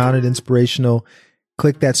episode, if you found it inspirational,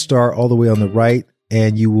 click that star all the way on the right,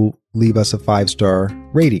 and you will leave us a 5-star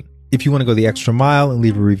rating. If you want to go the extra mile and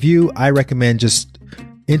leave a review, I recommend just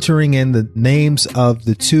entering in the names of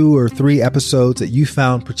the 2 or 3 episodes that you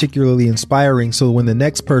found particularly inspiring. So when the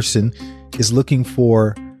next person is looking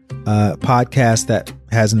for a podcast that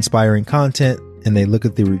has inspiring content and they look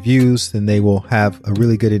at the reviews, then they will have a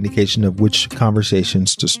really good indication of which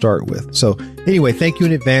conversations to start with. So anyway, thank you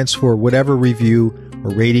in advance for whatever review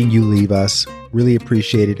or rating you leave us. Really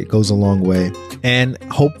appreciate it. It goes a long way. And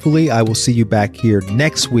hopefully I will see you back here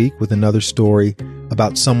next week with another story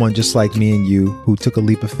about someone just like me and you who took a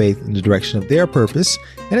leap of faith in the direction of their purpose.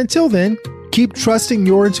 And until then, keep trusting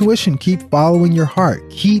your intuition. Keep following your heart.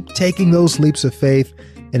 Keep taking those leaps of faith.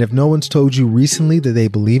 And if no one's told you recently that they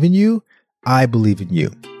believe in you, I believe in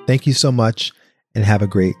you. Thank you so much and have a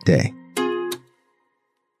great day.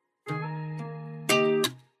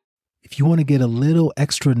 If you want to get a little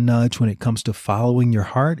extra nudge when it comes to following your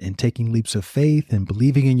heart and taking leaps of faith and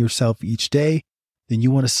believing in yourself each day, then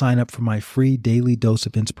you want to sign up for my free daily dose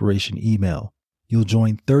of inspiration email. You'll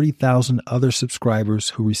join 30,000 other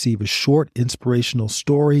subscribers who receive a short inspirational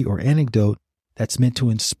story or anecdote that's meant to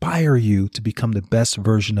inspire you to become the best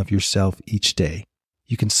version of yourself each day.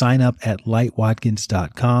 You can sign up at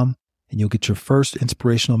lightwatkins.com and you'll get your first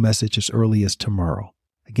inspirational message as early as tomorrow.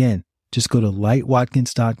 Again, just go to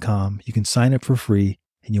lightwatkins.com. You can sign up for free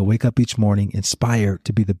and you'll wake up each morning inspired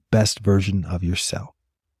to be the best version of yourself.